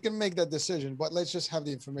okay. We can make that decision. But let's just have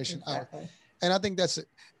the information out. And I think that's it.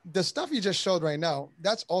 The stuff you just showed right now,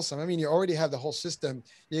 that's awesome. I mean, you already have the whole system.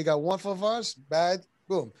 You got one for us, bad,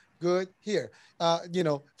 boom, good, here.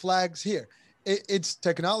 Flags here. It's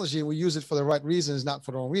technology. We use it for the right reasons, not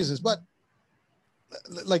for the wrong reasons. But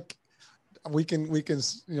like, we can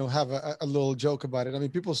have a little joke about it. I mean,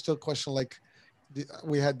 people still question, like,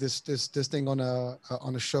 we had this thing on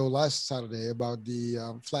a show last Saturday about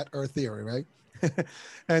the flat Earth theory, right?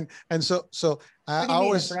 and so I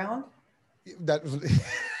always round? That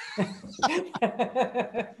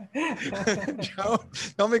Joan,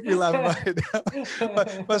 don't make me laugh about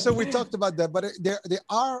it. but so we talked about that. But there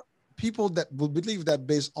are people that will believe that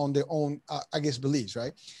based on their own, beliefs,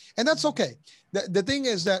 right? And that's okay. The thing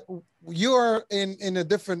is that you're in a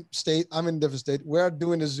different state. I'm in a different state. We're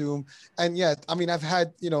doing a Zoom. And yet, I mean, I've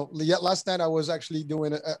had, last night I was actually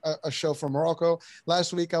doing a show from Morocco.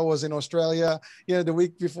 Last week I was in Australia. The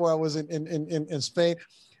week before I was in Spain.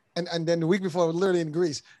 And then the week before, literally in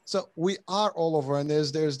Greece. So we are all over, and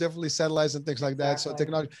there's definitely satellites and things like that. So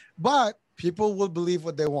technology, but people will believe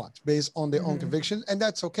what they want based on their own convictions, and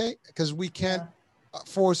that's okay, because we can't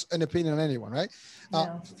force an opinion on anyone, right?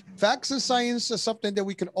 Facts and science is something that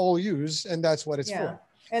we can all use, and that's what it's for.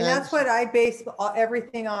 And that's what I base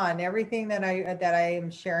everything on. Everything that I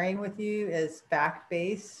am sharing with you is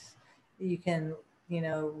fact-based. You can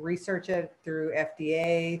research it through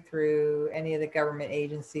FDA, through any of the government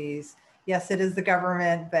agencies. Yes, it is the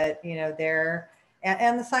government, but they're,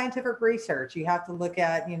 and the scientific research. You have to look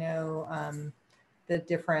at the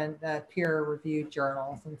different peer-reviewed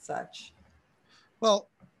journals and such. Well,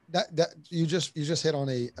 that you just hit on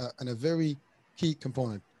a very key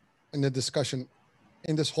component in the discussion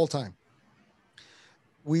in this whole time.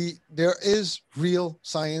 There is real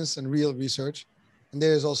science and real research, and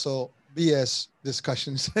there is also BS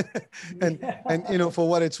discussions and for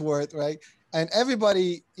what it's worth, right? And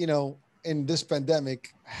everybody in this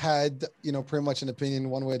pandemic had pretty much an opinion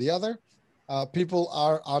one way or the other. People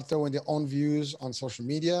are out there with their own views on social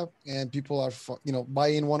media, and people are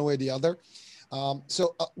buying one way or the other.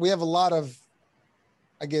 So we have a lot of,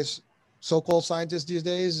 I guess, so-called scientists these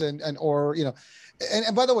days, and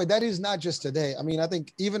by the way, that is not just today. I mean, I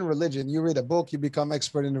think even religion, you read a book, you become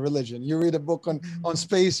expert in the religion. You read a book on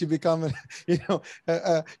space, you become, you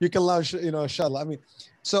can launch, a shuttle. I mean,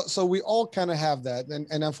 so we all kind of have that.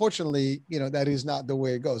 And unfortunately, that is not the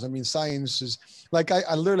way it goes. I mean, science is like,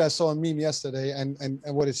 I literally saw a meme yesterday, and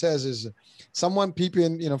what it says is someone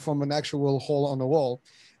peeping, from an actual hole on the wall,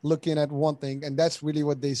 looking at one thing, and that's really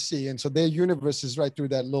what they see. And so their universe is right through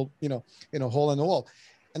that little, hole in the wall.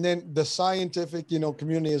 And then the scientific,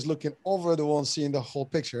 community is looking over the wall and seeing the whole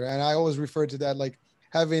picture. And I always refer to that like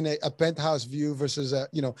having a penthouse view versus a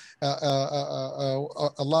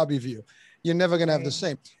lobby view. You're never going to have the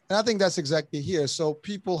same. And I think that's exactly here. So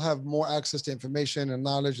people have more access to information and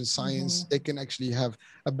knowledge and science. They can actually have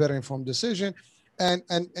a better informed decision. And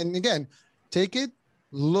again, take it,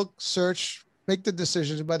 look, search, make the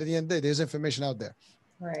decisions. But at the end of the day, there's information out there.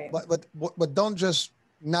 Right. But don't just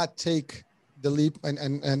not take the leap and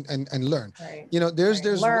learn. Right. You know, there's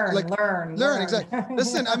learn. Exactly.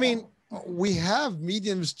 Listen, I mean, we have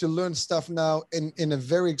mediums to learn stuff now in a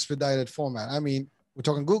very expedited format. I mean, we're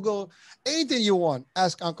talking Google, anything you want,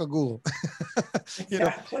 ask Uncle Google.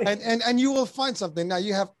 Exactly. And you will find something. Now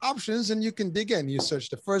you have options and you can dig in. You search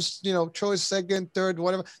the first, choice, second, third,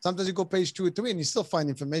 whatever. Sometimes you go page 2 or 3 and you still find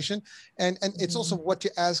information. And it's also what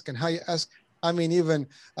you ask and how you ask. I mean, even,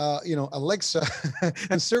 Alexa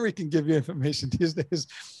and Siri can give you information these days.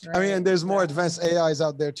 Right. I mean, and there's more advanced AIs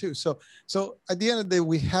out there too. So at the end of the day,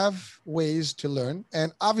 we have ways to learn.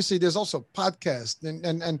 And obviously there's also podcasts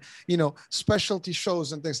and specialty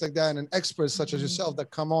shows and things like that. And experts such as yourself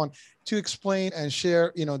that come on to explain and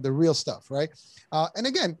share, the real stuff, right? And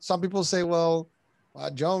again, some people say, well,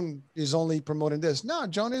 Joan is only promoting this. No,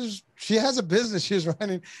 she has a business she's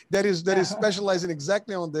running that is specializing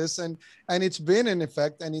exactly on this, and it's been in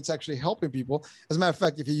effect, and it's actually helping people. As a matter of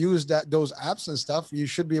fact, if you use those apps and stuff, you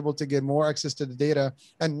should be able to get more access to the data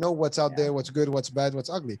and know what's out there, what's good, what's bad, what's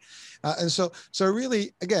ugly. And so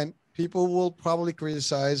really, again, people will probably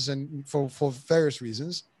criticize and for various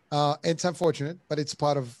reasons. It's unfortunate, but it's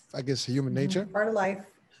part of, I guess, human nature. Part of life.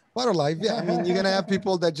 Part of life, yeah. I mean, you're gonna have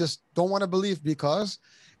people that just don't want to believe because,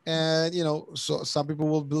 and so some people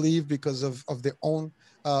will believe because of their own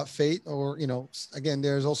faith, or again,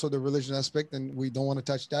 there's also the religion aspect, and we don't want to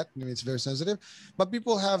touch that. I mean, it's very sensitive. But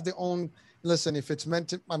people have their own. Listen, if it's meant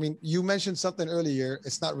to, I mean, you mentioned something earlier.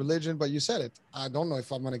 It's not religion, but you said it. I don't know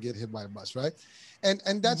if I'm gonna get hit by a bus, right?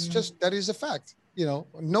 And that's just, that is a fact.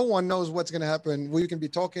 No one knows what's gonna happen. We can be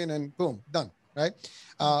talking and boom, done. Right?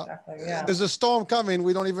 Exactly, yeah. There's a storm coming.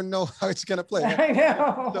 We don't even know how it's going to play. Right? I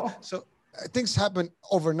know. So things happen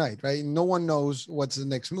overnight, right? No one knows what's the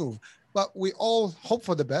next move, but we all hope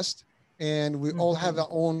for the best, and we all have our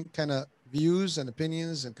own kind of views and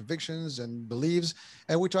opinions and convictions and beliefs,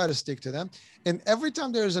 and we try to stick to them. And every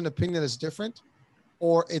time there is an opinion that's different,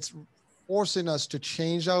 or it's forcing us to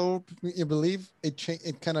change our belief,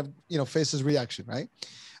 it kind of faces reaction, right?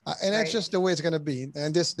 And that's just the way it's going to be.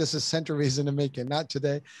 And this is central reason to make it, not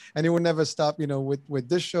today. And it will never stop, with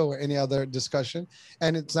this show or any other discussion.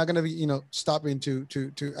 And it's not going to be, stopping to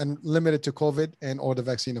and limited to COVID or the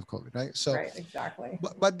vaccine of COVID, right? So, right, exactly.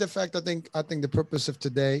 But the fact, I think the purpose of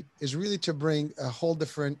today is really to bring a whole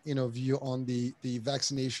different, view on the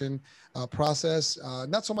vaccination process.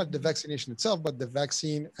 Not so much the vaccination itself, but the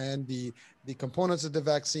vaccine and the components of the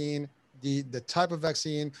vaccine, the type of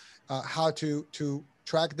vaccine, how to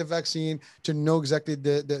track the vaccine, to know exactly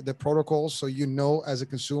the protocols, so as a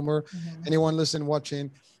consumer, anyone listening,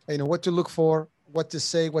 watching, what to look for, what to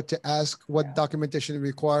say, what to ask, what documentation to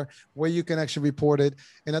require, where you can actually report it.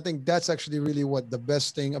 And I think that's actually really what the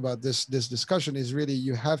best thing about this discussion is. Really,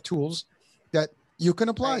 you have tools that you can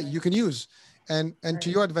apply, you can use, and to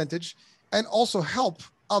your advantage, and also help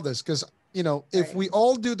others. Because if we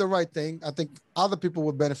all do the right thing, I think other people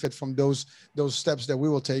will benefit from those steps that we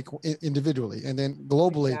will take individually, and then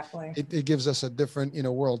globally, it gives us a different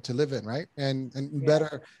world to live in, right? And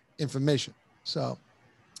better information.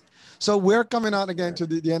 So we're coming out again to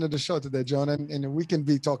the end of the show today, Joan, and we can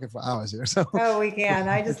be talking for hours here. So we can.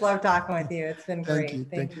 I just love talking with you. It's been great.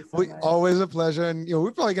 Thank you so much. Always a pleasure. And we're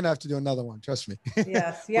probably gonna have to do another one. Trust me.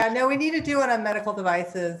 Yes. Yeah. No, we need to do it on medical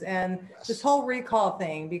devices and this whole recall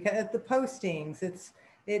thing, because the postings,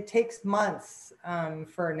 it takes months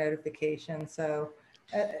for a notification. So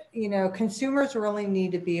consumers really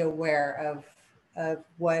need to be aware of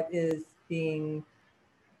what is being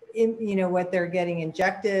what they're getting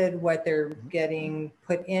injected, what they're getting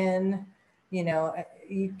put in.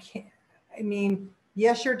 You can't,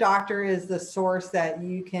 yes, your doctor is the source that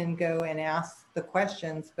you can go and ask the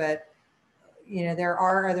questions, but there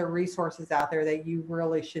are other resources out there that you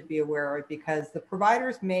really should be aware of, because the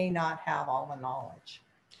providers may not have all the knowledge.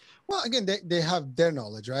 Well, again, they have their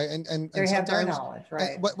knowledge, right? And they have their knowledge,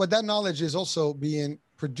 right? But that knowledge is also being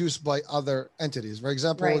produced by other entities. For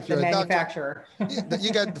example, if you're the a manufacturer. Doctor,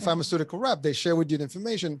 you got the pharmaceutical rep, they share with you the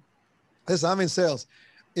information. Listen, I'm in sales.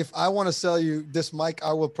 If I want to sell you this mic,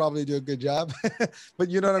 I will probably do a good job. But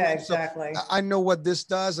you know what I mean? Exactly. So I know what this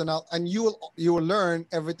does, and you will learn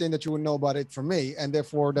everything that you will know about it from me, and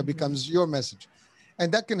therefore that becomes your message.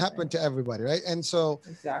 And that can happen to everybody, right? And so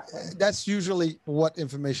that's usually what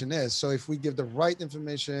information is. So if we give the right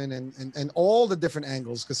information and all the different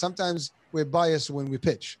angles, because sometimes we're biased when we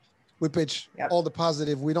pitch. We pitch all the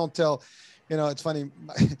positive. We don't tell, it's funny.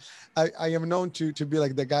 I am known to be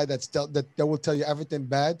like the guy that will tell you everything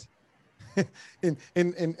bad in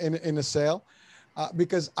a sale,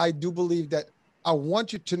 because I do believe that I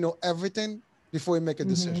want you to know everything before you make a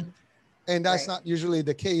decision. And that's Right. not usually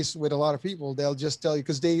the case with a lot of people. They'll just tell you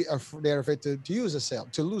because they're afraid to use a sale,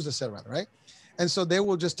 to lose a sale rather, right? And so they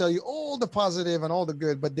will just tell you all the positive and all the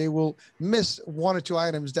good, but they will miss one or two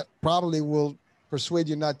items that probably will persuade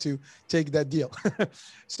you not to take that deal.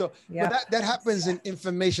 So, but Yep. that happens in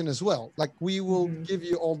information as well. Like we will Mhm. give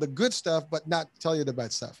you all the good stuff, but not tell you the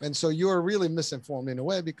bad stuff. And so you're really misinformed in a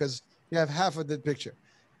way because you have half of the picture.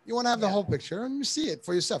 You want to have the Yep. whole picture and you see it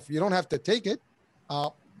for yourself. You don't have to take it.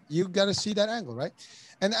 You got to see that angle, right?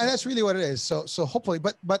 And that's really what it is. So hopefully,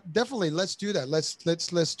 but definitely let's do that.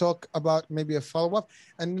 Let's talk about maybe a follow-up.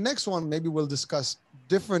 And the next one, maybe we'll discuss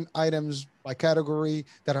different items by category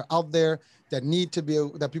that are out there that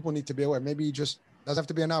that people need to be aware. Maybe just doesn't have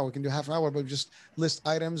to be an hour. We can do half an hour, but just list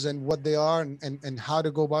items and what they are and how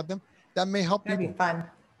to go about them. That may help That'd be people. fun.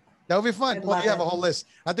 That would be fun. I'd Well, love you have a it. whole list.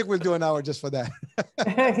 I think we'll do an hour just for that.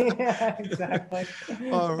 Yeah, exactly.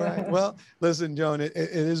 All right. Well, listen, Joan, it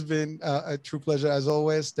has been a true pleasure as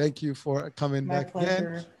always. Thank you for coming My back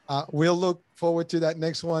again. pleasure. We'll look forward to that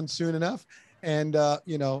next one soon enough. And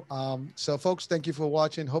so folks, thank you for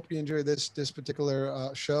watching. Hope you enjoy this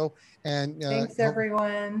particular show. And Thanks,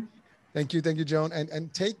 everyone. Thank you, Joan.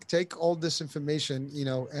 And take all this information,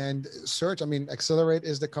 and search. I mean, Xcelrate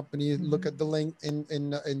is the company. Look at the link in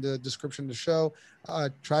the description of the show.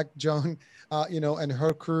 Track Joan, and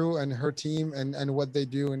her crew and her team and what they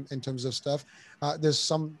do in terms of stuff. There's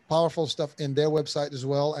some powerful stuff in their website as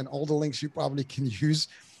well, and all the links you probably can use,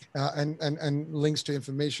 and links to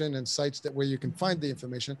information and sites where you can find the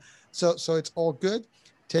information. So it's all good.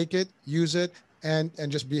 Take it, use it, and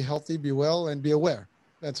just be healthy, be well, and be aware.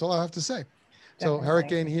 That's all I have to say. So Definitely.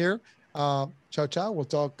 Hurricane here. Ciao, ciao. We'll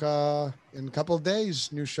talk in a couple of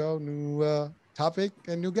days. New show, new topic,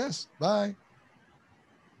 and new guest. Bye.